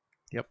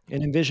 Yep.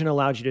 And InVision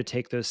allowed you to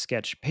take those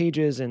Sketch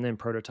pages and then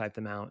prototype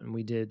them out. And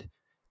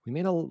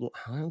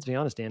let's be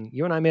honest, Dan,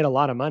 you and I made a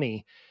lot of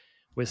money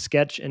with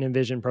Sketch and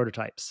InVision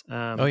prototypes.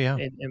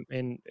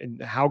 And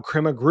how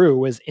Crema grew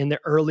was in the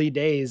early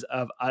days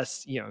of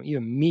us,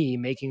 even me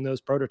making those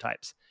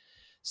prototypes.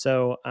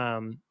 So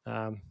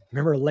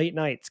remember late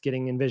nights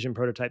getting InVision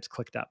prototypes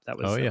clicked up. That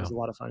was a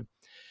lot of fun.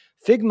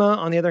 Figma,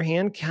 on the other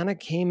hand, kind of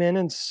came in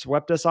and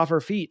swept us off our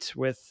feet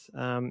with,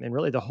 and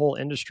really the whole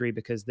industry,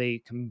 because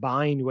they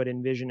combined what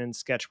InVision and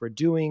Sketch were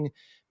doing,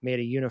 made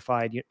a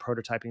unified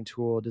prototyping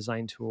tool,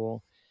 design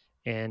tool,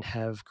 and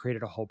have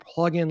created a whole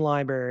plugin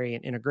library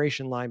and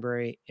integration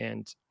library.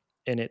 And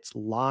it's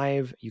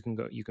live. You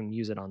can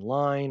use it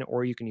online,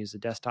 or you can use the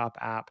desktop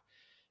app.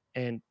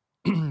 And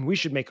we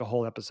should make a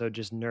whole episode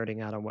just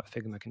nerding out on what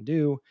Figma can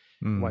do,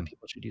 and why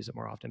people should use it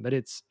more often. But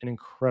it's an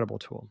incredible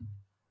tool.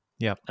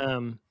 Yeah.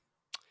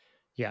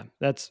 Yeah,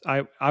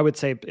 I would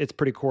say it's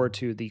pretty core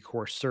to the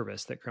core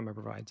service that Crema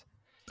provides.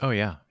 Oh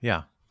yeah.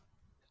 Yeah.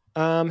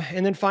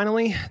 And then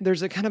finally,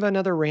 there's a kind of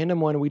another random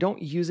one. We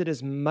don't use it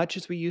as much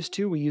as we used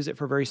to. We use it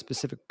for very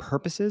specific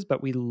purposes,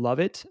 but we love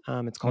it.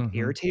 It's called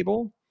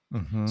Airtable.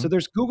 So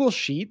there's Google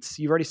Sheets.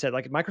 You've already said,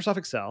 like Microsoft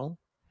Excel.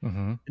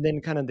 And then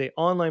kind of the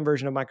online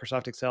version of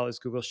Microsoft Excel is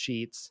Google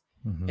Sheets.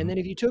 And then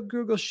if you took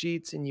Google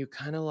Sheets and you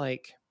kind of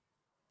like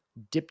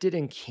dipped it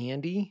in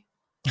candy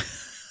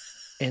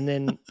and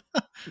then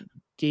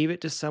gave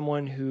it to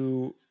someone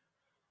who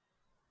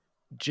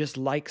just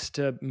likes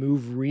to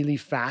move really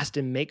fast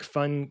and make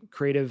fun,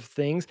 creative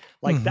things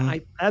like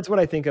that. That's what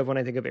I think of when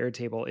I think of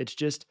Airtable. It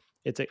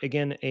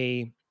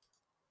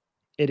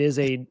is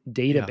a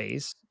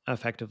database.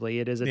 Effectively.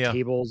 It is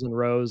tables and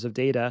rows of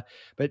data,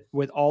 but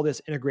with all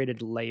this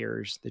integrated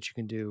layers that you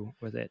can do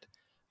with it.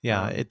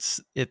 Yeah.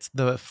 It's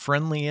the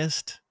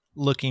friendliest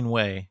looking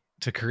way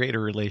to create a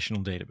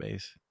relational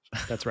database.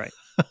 That's right.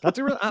 That's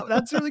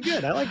really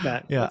good. I like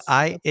that. Yeah. That's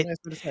a nice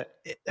way to say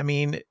it. I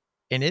mean,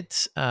 and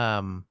it's,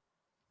 I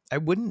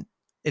wouldn't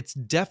it's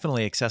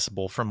definitely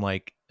accessible from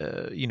like,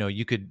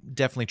 you could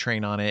definitely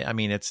train on it. I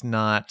mean, it's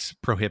not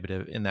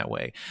prohibitive in that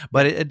way,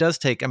 but Yeah. it does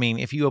take, I mean,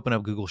 if you open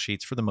up Google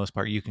Sheets, for the most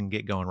part, you can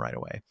get going right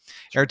away.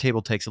 Sure.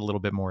 Airtable takes a little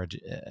bit more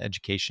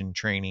education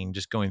training,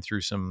 just going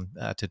through some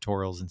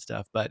tutorials and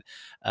stuff. But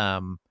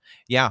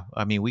yeah,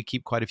 I mean, we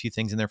keep quite a few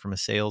things in there from a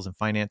sales and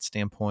finance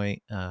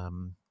standpoint.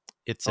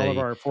 It's All of a,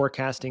 our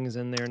forecasting is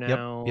in there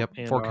now, yep,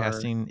 and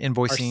forecasting, our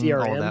invoicing,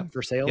 all of that. CRM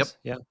for Yep, sales.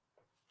 Yeah.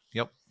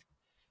 yep.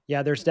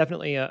 Yeah, there's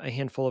definitely a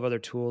handful of other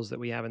tools that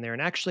we have in there.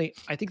 And actually,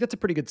 I think that's a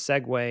pretty good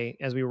segue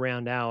as we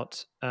round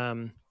out.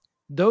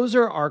 Those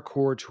are our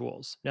core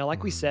tools. Now,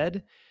 like we Mm,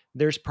 said,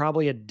 there's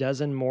probably a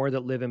dozen more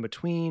that live in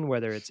between,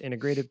 whether it's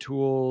integrative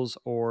tools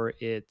or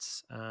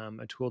it's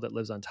a tool that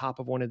lives on top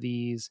of one of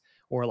these,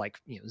 or like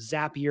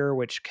Zapier,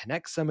 which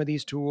connects some of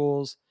these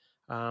tools.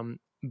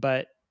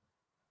 But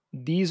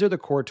these are the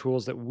core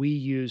tools that we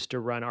use to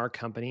run our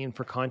company. And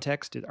for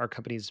context, our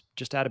company's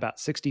just at about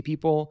 60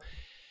 people.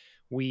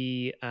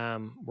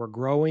 We're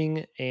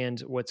growing, and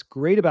what's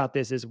great about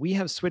this is we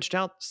have switched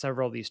out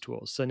several of these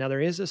tools. So now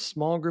there is a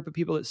small group of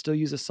people that still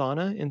use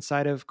Asana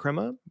inside of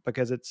Crema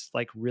because it's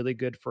like really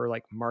good for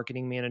like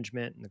marketing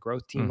management, and the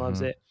growth team loves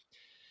mm-hmm. it.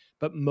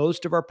 But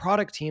most of our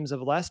product teams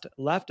have left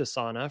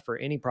Asana for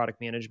any product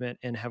management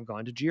and have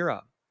gone to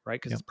Jira, right?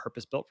 Because Yep. it's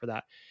purpose built for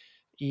that.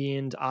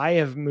 And I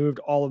have moved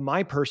all of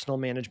my personal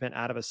management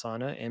out of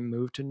Asana and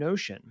moved to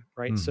Notion,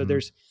 right? So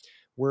Mm-hmm.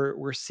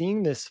 we're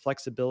seeing this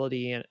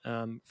flexibility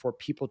for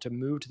people to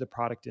move to the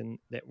product and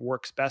that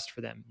works best for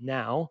them.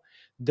 Now,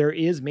 there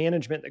is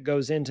management that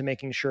goes into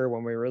making sure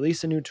when we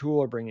release a new tool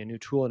or bring a new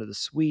tool into the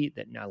suite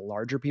that now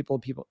larger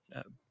people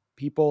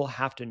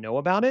have to know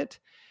about it,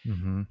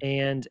 Mm-hmm.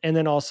 and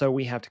then also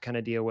we have to kind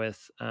of deal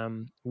with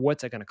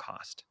what's it going to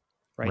cost,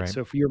 right? Right.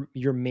 So if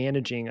you're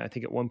managing, I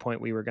think at one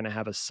point we were going to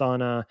have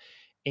Asana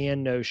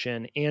and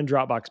Notion and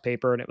Dropbox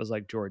Paper, and it was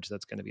like, George,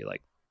 that's going to be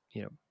like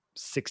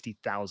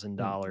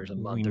 $60,000 a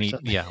We month or need,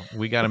 something. yeah,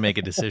 we got to make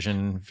a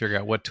decision, figure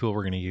out what tool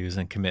we're going to use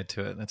and commit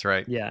to it. That's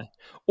right. Yeah,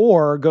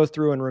 or go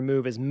through and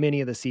remove as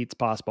many of the seats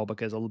possible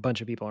because a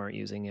bunch of people aren't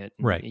using it,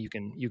 and Right. you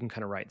can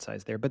kind of right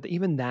size there. But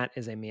even that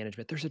is a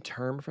management. There's a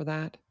term for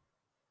that.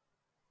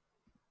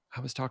 I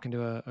was talking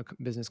to a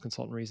business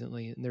consultant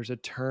recently, and there's a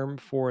term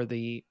for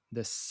the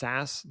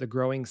SaaS, the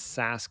growing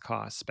SaaS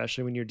costs,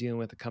 especially when you're dealing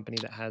with a company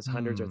that has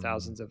hundreds or Mm.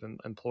 thousands of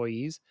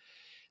employees.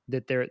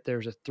 That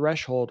there's a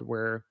threshold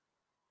where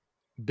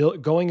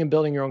going and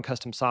building your own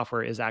custom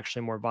software is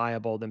actually more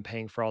viable than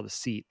paying for all the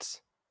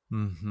seats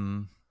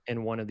Hmm.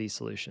 in one of these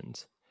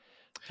solutions.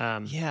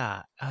 Um,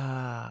 Yeah.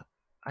 I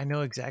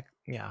know exactly.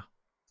 Yeah.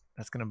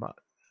 That's going to,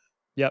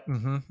 yep.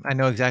 I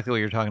know exactly what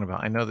you're talking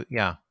about. I know that.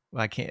 Yeah.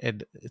 I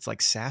can't, it's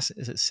like SaaS.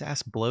 Is it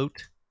SaaS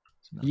bloat?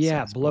 It's not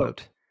Yeah, SaaS bloat.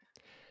 bloat.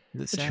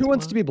 Is it Which SaaS who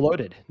wants to bloat? be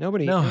bloated? No,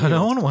 Nobody no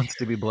wants one to wants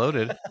to be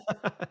bloated.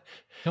 be.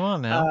 Come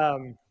on now.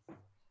 um,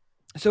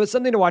 so it's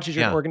something to watch as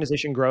your Yeah.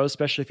 organization grows,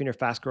 especially if you're in a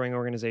fast growing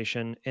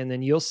organization. And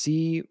then you'll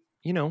see,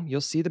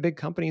 you'll see the big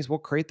companies will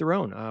create their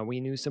own. We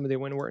knew somebody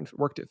when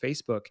worked at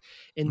Facebook,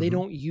 and they Hmm.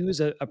 don't use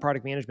a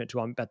product management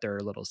tool. I bet there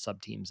are little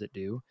sub teams that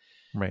do.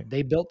 Right.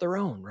 They built their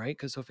own, right?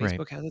 Because so Right.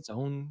 Facebook has its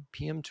own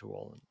PM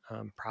tool,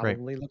 Right.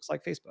 probably looks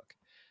like Facebook.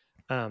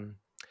 Um,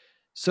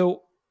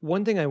 so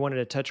one thing I wanted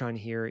to touch on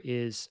here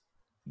is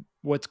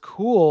what's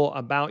cool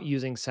about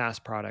using SaaS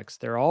products.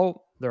 They're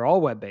all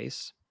web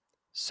based,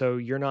 so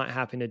you're not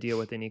having to deal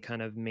with any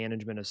kind of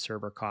management of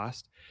server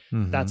cost.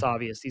 Hmm. That's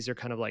obvious. These are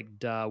kind of like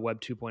Web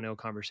 2.0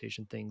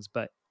 conversation things,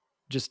 but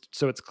just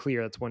so it's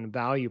clear, that's one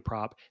value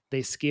prop.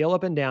 They scale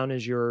up and down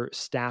as your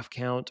staff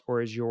count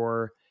or as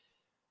your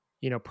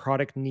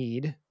product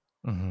need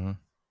Hmm.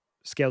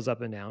 scales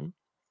up and down.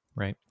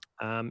 Right.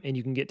 And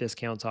you can get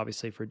discounts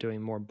obviously for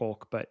doing more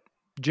bulk, but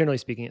generally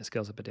speaking, it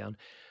scales up and down.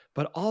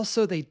 But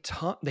also they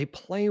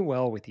play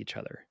well with each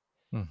other.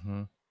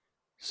 Hmm.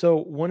 So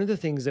one of the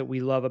things that we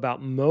love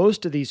about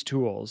most of these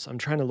tools,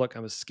 I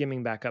was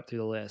skimming back up through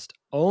the list.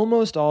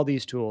 Almost all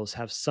these tools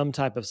have some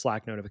type of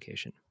Slack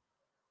notification,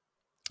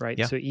 right?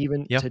 Yeah. So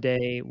even Yeah.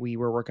 today we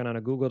were working on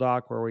a Google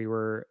Doc where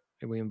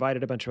we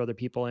invited a bunch of other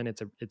people in.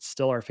 It's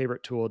still our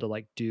favorite tool to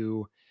like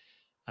do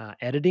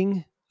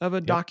editing of a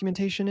Yep.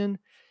 documentation in,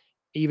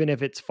 even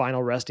if its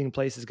final resting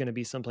place is going to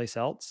be someplace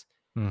else.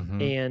 Hmm.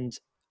 And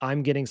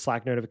I'm getting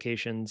Slack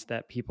notifications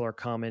that people are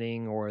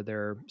commenting or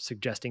they're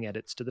suggesting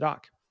edits to the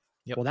doc.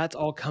 Yep. Well, that's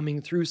all coming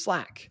through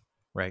Slack,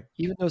 Right.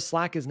 even though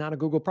Slack is not a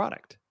Google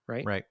product,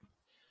 right? Right.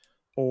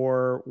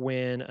 Or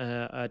when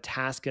a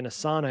task in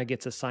Asana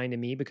gets assigned to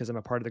me because I'm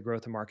a part of the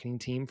growth and marketing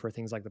team for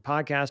things like the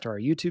podcast or our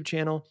YouTube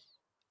channel,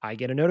 I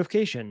get a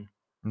notification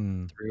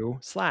Mm. through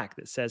Slack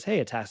that says, hey,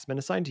 a task's been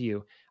assigned to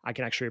you. I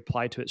can actually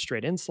reply to it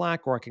straight in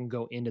Slack, or I can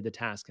go into the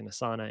task in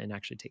Asana and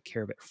actually take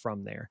care of it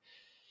from there.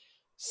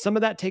 Some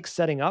of that takes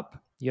setting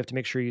up. You have to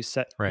make sure you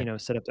set Right. up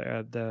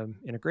the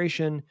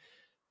integration,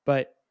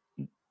 but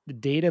the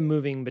data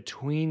moving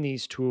between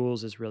these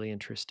tools is really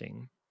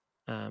interesting.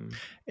 And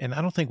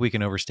I don't think we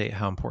can overstate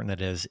how important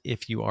that is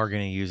if you are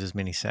going to use as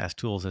many SaaS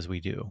tools as we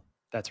do.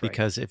 That's right.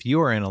 Because if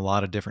you are in a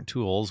lot of different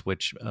tools,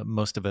 which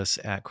most of us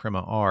at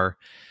Crema are,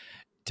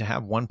 to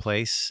have one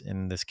place,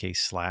 in this case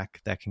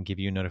Slack, that can give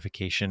you a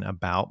notification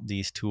about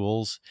these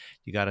tools.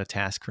 You got a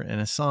task in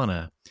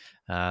Asana.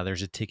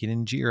 There's a ticket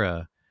in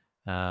Jira.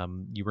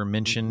 You were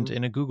mentioned Mm-hmm.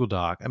 in a Google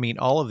Doc. I mean,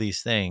 all of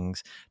these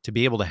things, to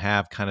be able to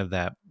have kind of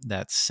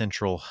that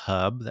central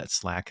hub that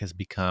Slack has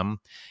become,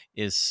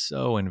 is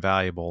so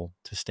invaluable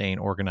to staying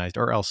organized.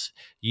 Or else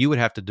you would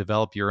have to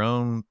develop your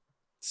own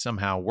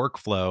somehow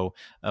workflow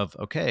of,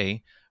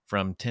 okay,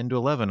 from 10 to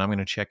 11, I'm going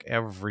to check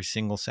every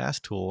single SaaS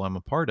tool I'm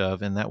a part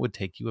of. And that would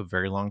take you a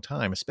very long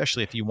time,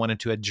 especially if you wanted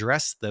to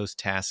address those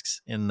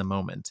tasks in the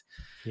moment.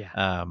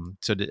 Yeah.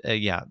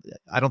 Yeah,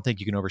 I don't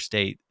think you can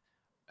overstate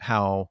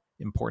how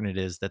important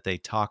it is that they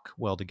talk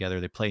well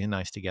together, they play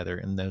nice together,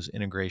 and those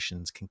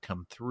integrations can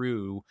come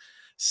through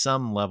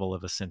some level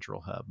of a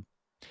central hub.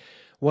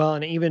 Well,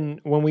 and even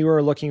when we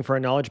were looking for a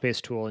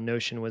knowledge-based tool and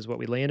Notion was what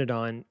we landed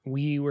on,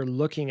 we were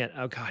looking at,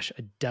 oh gosh,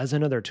 a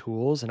dozen other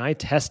tools. And I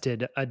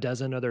tested a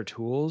dozen other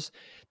tools.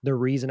 The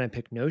reason I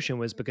picked Notion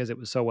was because it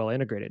was so well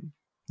integrated,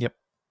 Yep.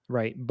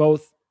 right?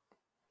 Both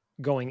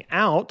going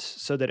out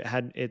so that it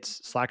had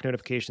its Slack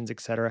notifications, et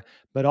cetera,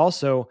 but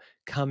also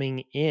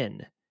coming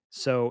in.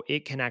 So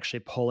it can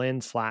actually pull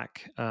in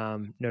Slack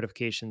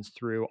notifications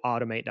through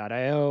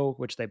automate.io,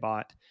 which they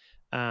bought,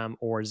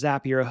 or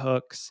Zapier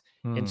hooks.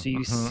 And so you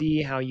Mm-hmm.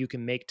 see how you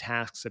can make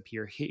tasks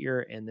appear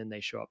here and then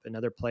they show up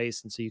another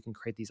place. And so you can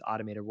create these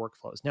automated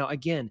workflows. Now,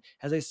 again,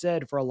 as I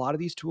said, for a lot of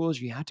these tools,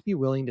 you have to be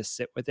willing to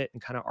sit with it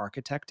and kind of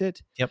architect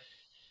it, Yep.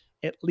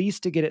 at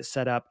least to get it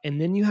set up.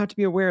 And then you have to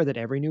be aware that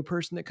every new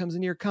person that comes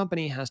into your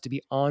company has to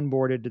be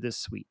onboarded to this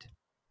suite.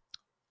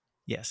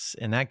 Yes.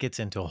 And that gets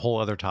into a whole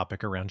other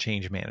topic around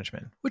change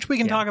management, which we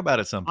can Yeah. talk about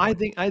at some I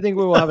point. think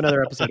we will have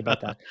another episode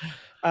about that.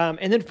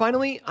 And then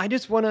finally, I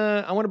want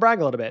to brag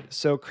a little bit.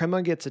 So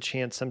Crema gets a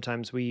chance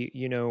sometimes.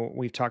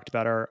 We've talked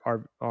about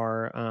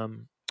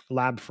our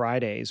Lab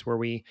Fridays where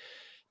we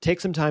take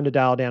some time to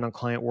dial down on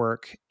client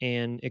work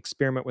and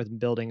experiment with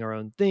building our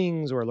own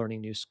things or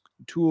learning new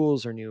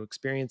tools or new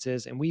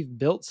experiences. And we've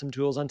built some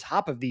tools on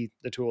top of the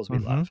tools we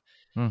Mm-hmm. love.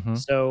 Mm-hmm.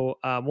 So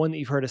one that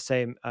you've heard us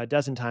say a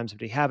dozen times,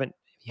 if you haven't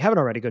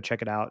already, go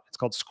check it out. It's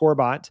called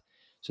Scorebot.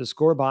 So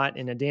Scorebot,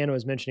 and Dan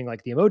was mentioning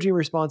like the emoji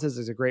responses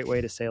is a great way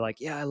to say like,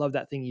 yeah, I love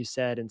that thing you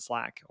said in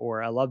Slack,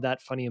 or I love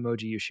that funny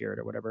emoji you shared,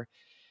 or whatever.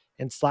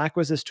 And Slack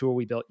was this tool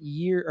we built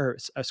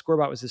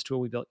Scorebot was this tool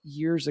we built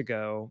years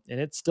ago, and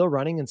it's still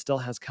running and still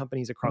has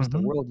companies across the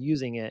Mm-hmm. world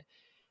using it.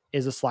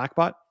 Is a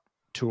Slackbot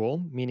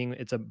tool, meaning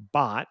it's a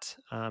bot.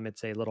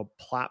 It's a little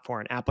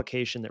platform, an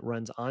application that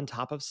runs on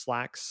top of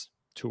Slack's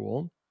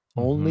tool,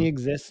 Mm-hmm. only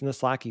exists in the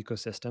Slack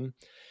ecosystem.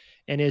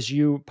 And as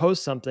you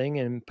post something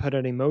and put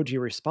an emoji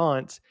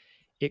response,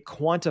 it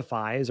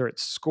quantifies or it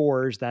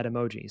scores that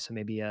emoji. So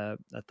maybe a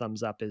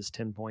thumbs up is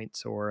 10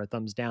 points, or a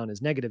thumbs down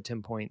is negative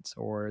 10 points,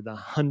 or the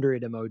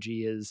 100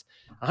 emoji is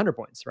 100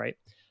 points, right?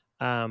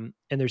 And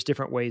there's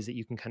different ways that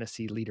you can kind of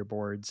see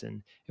leaderboards.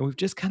 And we've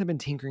just kind of been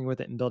tinkering with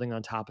it and building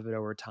on top of it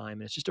over time.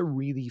 And it's just a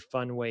really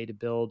fun way to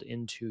build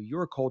into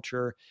your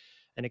culture,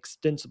 an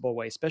extensible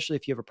way, especially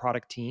if you have a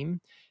product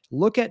team.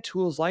 Look at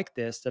tools like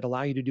this that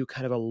allow you to do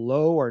kind of a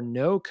low or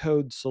no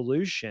code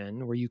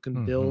solution where you can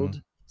Mm-hmm.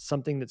 build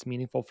something that's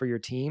meaningful for your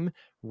team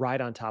right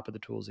on top of the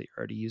tools that you're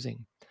already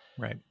using.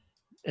 Right.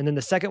 And then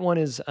the second one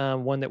is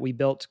one that we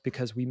built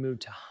because we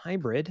moved to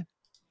hybrid,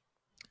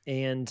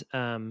 and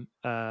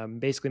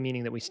basically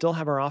meaning that we still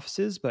have our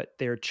offices, but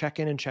they're check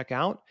in and check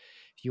out.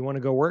 If you want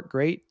to go work,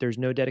 great. There's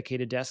no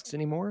dedicated desks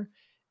anymore.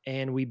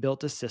 And we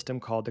built a system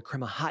called the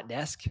Crema Hot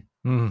Desk.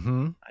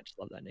 Mm-hmm. I just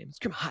love that name. It's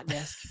Crema Hot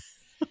Desk.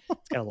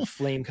 It's got a little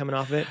flame coming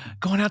off it.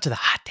 Going out to the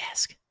hot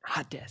desk.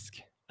 Hot Desk.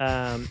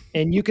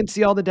 And you can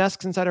see all the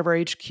desks inside of our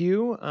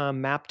HQ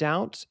mapped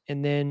out.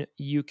 And then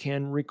you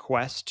can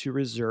request to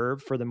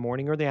reserve for the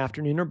morning or the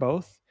afternoon or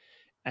both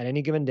at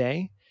any given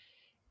day.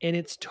 And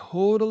it's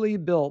totally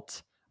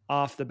built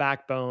off the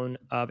backbone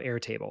of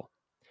Airtable.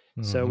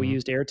 So we Mm-hmm.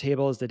 used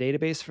Airtable as the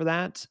database for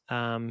that.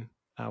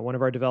 One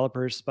of our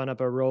developers spun up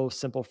a real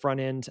simple front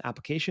end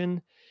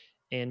application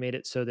and made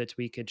it so that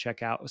we could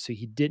check out. So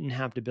he didn't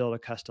have to build a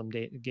custom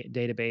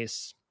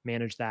database,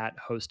 manage that,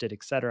 host it,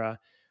 etc.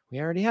 We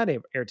already had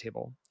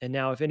Airtable. And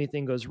now if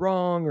anything goes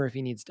wrong or if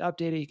he needs to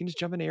update it, you can just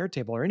jump into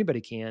Airtable, or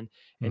anybody can,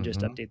 and just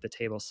Mm-hmm. update the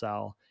table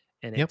cell,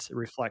 and Yep. it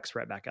reflects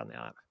right back on the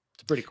app.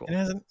 It's pretty It cool.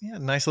 has a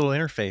nice little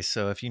interface.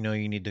 So if you know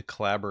you need to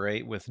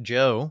collaborate with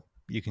Joe,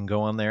 you can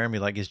go on there and be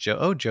like, "Is Joe?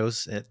 Oh,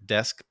 Joe's at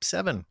desk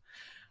 7.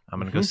 I'm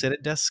going to go Mm-hmm. sit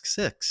at desk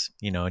 6."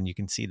 And you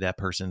can see that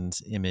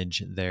person's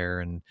image there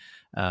and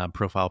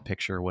profile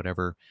picture,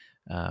 whatever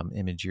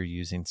image you're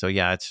using. So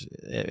yeah,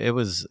 it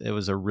was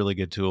a really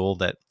good tool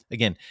that,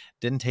 again,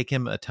 didn't take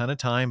him a ton of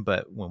time,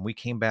 but when we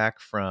came back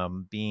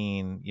from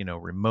being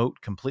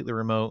remote, completely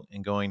remote,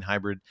 and going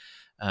hybrid,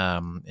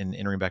 and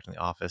entering back in the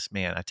office,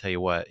 man, I tell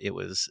you what,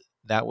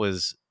 that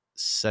was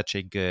such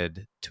a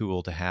good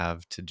tool to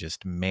have to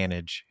just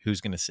manage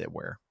who's going to sit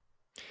where.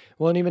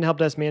 Well, it even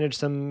helped us manage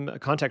some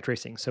contact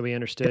tracing. So we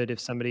understood if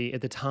somebody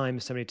at the time,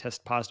 if somebody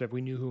tested positive,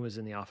 we knew who was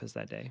in the office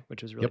that day,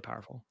 which was really Yep.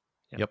 powerful.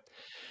 Yeah. Yep.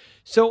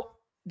 So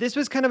this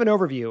was kind of an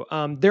overview.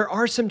 There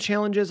are some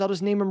challenges. I'll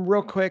just name them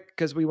real quick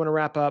because we want to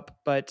wrap up.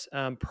 But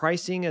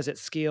pricing as it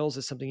scales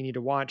is something you need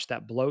to watch.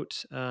 That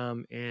bloat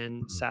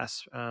and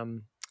SaaS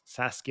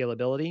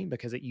scalability,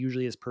 because it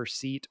usually is per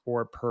seat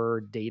or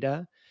per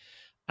data.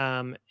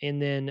 And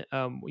then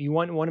you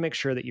want to make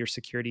sure that your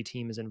security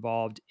team is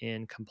involved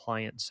in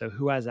compliance. So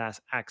who has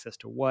access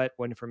to what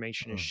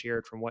information is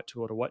shared from what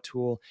tool to what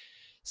tool.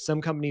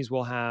 Some companies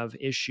will have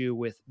issue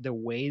with the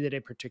way that a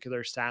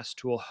particular SaaS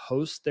tool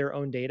hosts their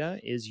own data.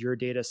 Is your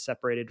data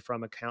separated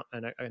from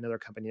another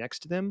company next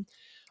to them?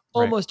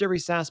 Right. Almost every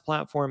SaaS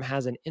platform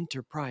has an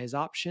enterprise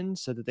option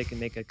so that they can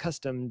make a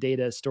custom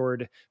data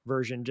stored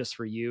version just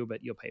for you,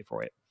 but you'll pay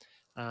for it.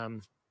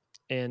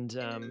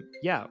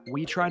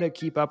 We try to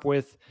keep up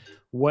with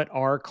what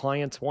our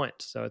clients want.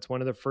 So it's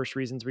one of the first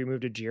reasons we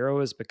moved to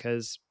Jira is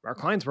because our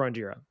clients were on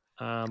Jira.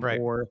 Right.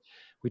 Or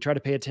we try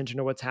to pay attention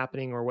to what's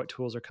happening or what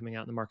tools are coming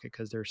out in the market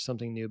because there's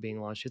something new being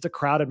launched. It's a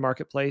crowded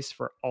marketplace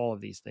for all of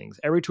these things.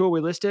 Every tool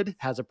we listed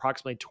has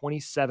approximately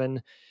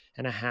 27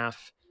 and a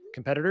half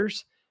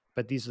competitors,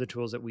 but these are the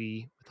tools that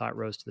we thought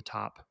rose to the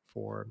top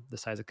for the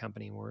size of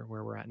company where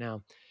we're at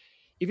now.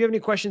 If you have any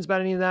questions about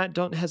any of that,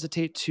 don't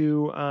hesitate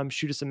to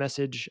shoot us a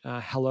message.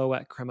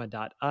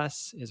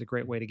 hello@crema.us is a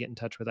great way to get in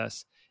touch with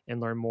us and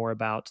learn more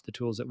about the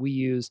tools that we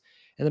use.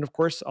 And then, of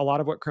course, a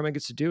lot of what Crema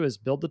gets to do is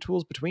build the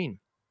tools between.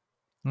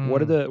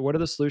 What are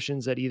the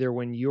solutions that either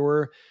when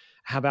you're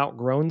have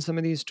outgrown some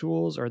of these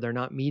tools or they're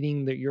not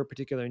meeting your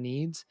particular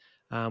needs,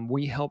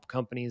 we help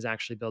companies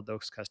actually build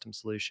those custom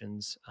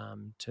solutions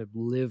to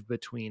live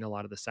between a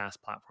lot of the SaaS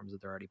platforms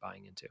that they're already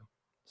buying into.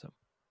 So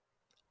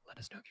let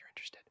us know if you're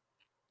interested.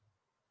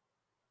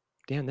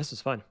 Dan, this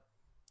was fun.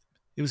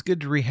 It was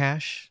good to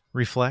rehash,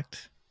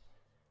 reflect,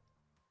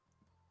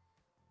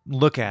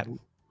 look at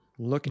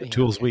the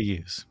tools we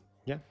use.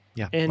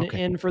 Yeah.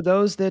 And for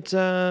those that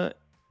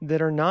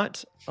are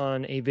not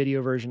on a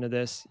video version of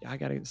this, I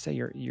gotta say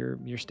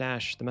your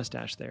stash, the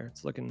mustache there,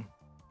 it's looking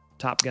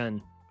Top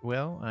Gun.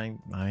 Well, I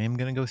am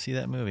gonna go see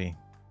that movie.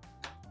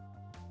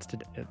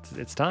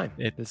 It's time.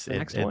 It's the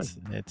next one.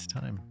 It's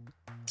time.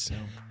 So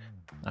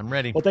I'm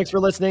ready. Well, thanks for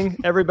listening,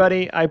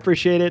 everybody. I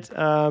appreciate it.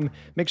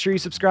 Make sure you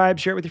subscribe,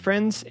 share it with your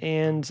friends,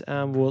 and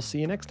we'll see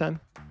you next time.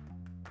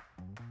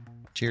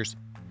 Cheers.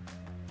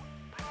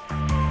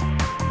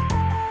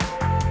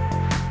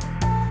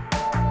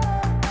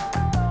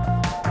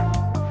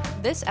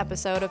 This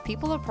episode of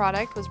People of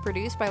Product was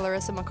produced by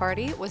Larissa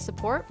McCarty with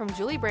support from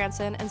Julie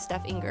Branson and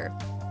Steph Inger.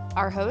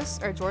 Our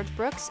hosts are George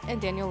Brooks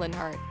and Daniel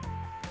Linhart.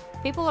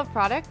 People of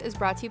Product is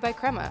brought to you by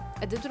Crema,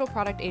 a digital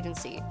product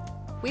agency.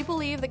 We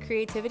believe that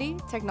creativity,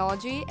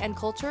 technology, and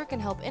culture can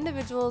help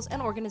individuals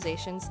and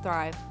organizations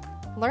thrive.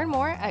 Learn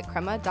more at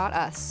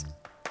crema.us.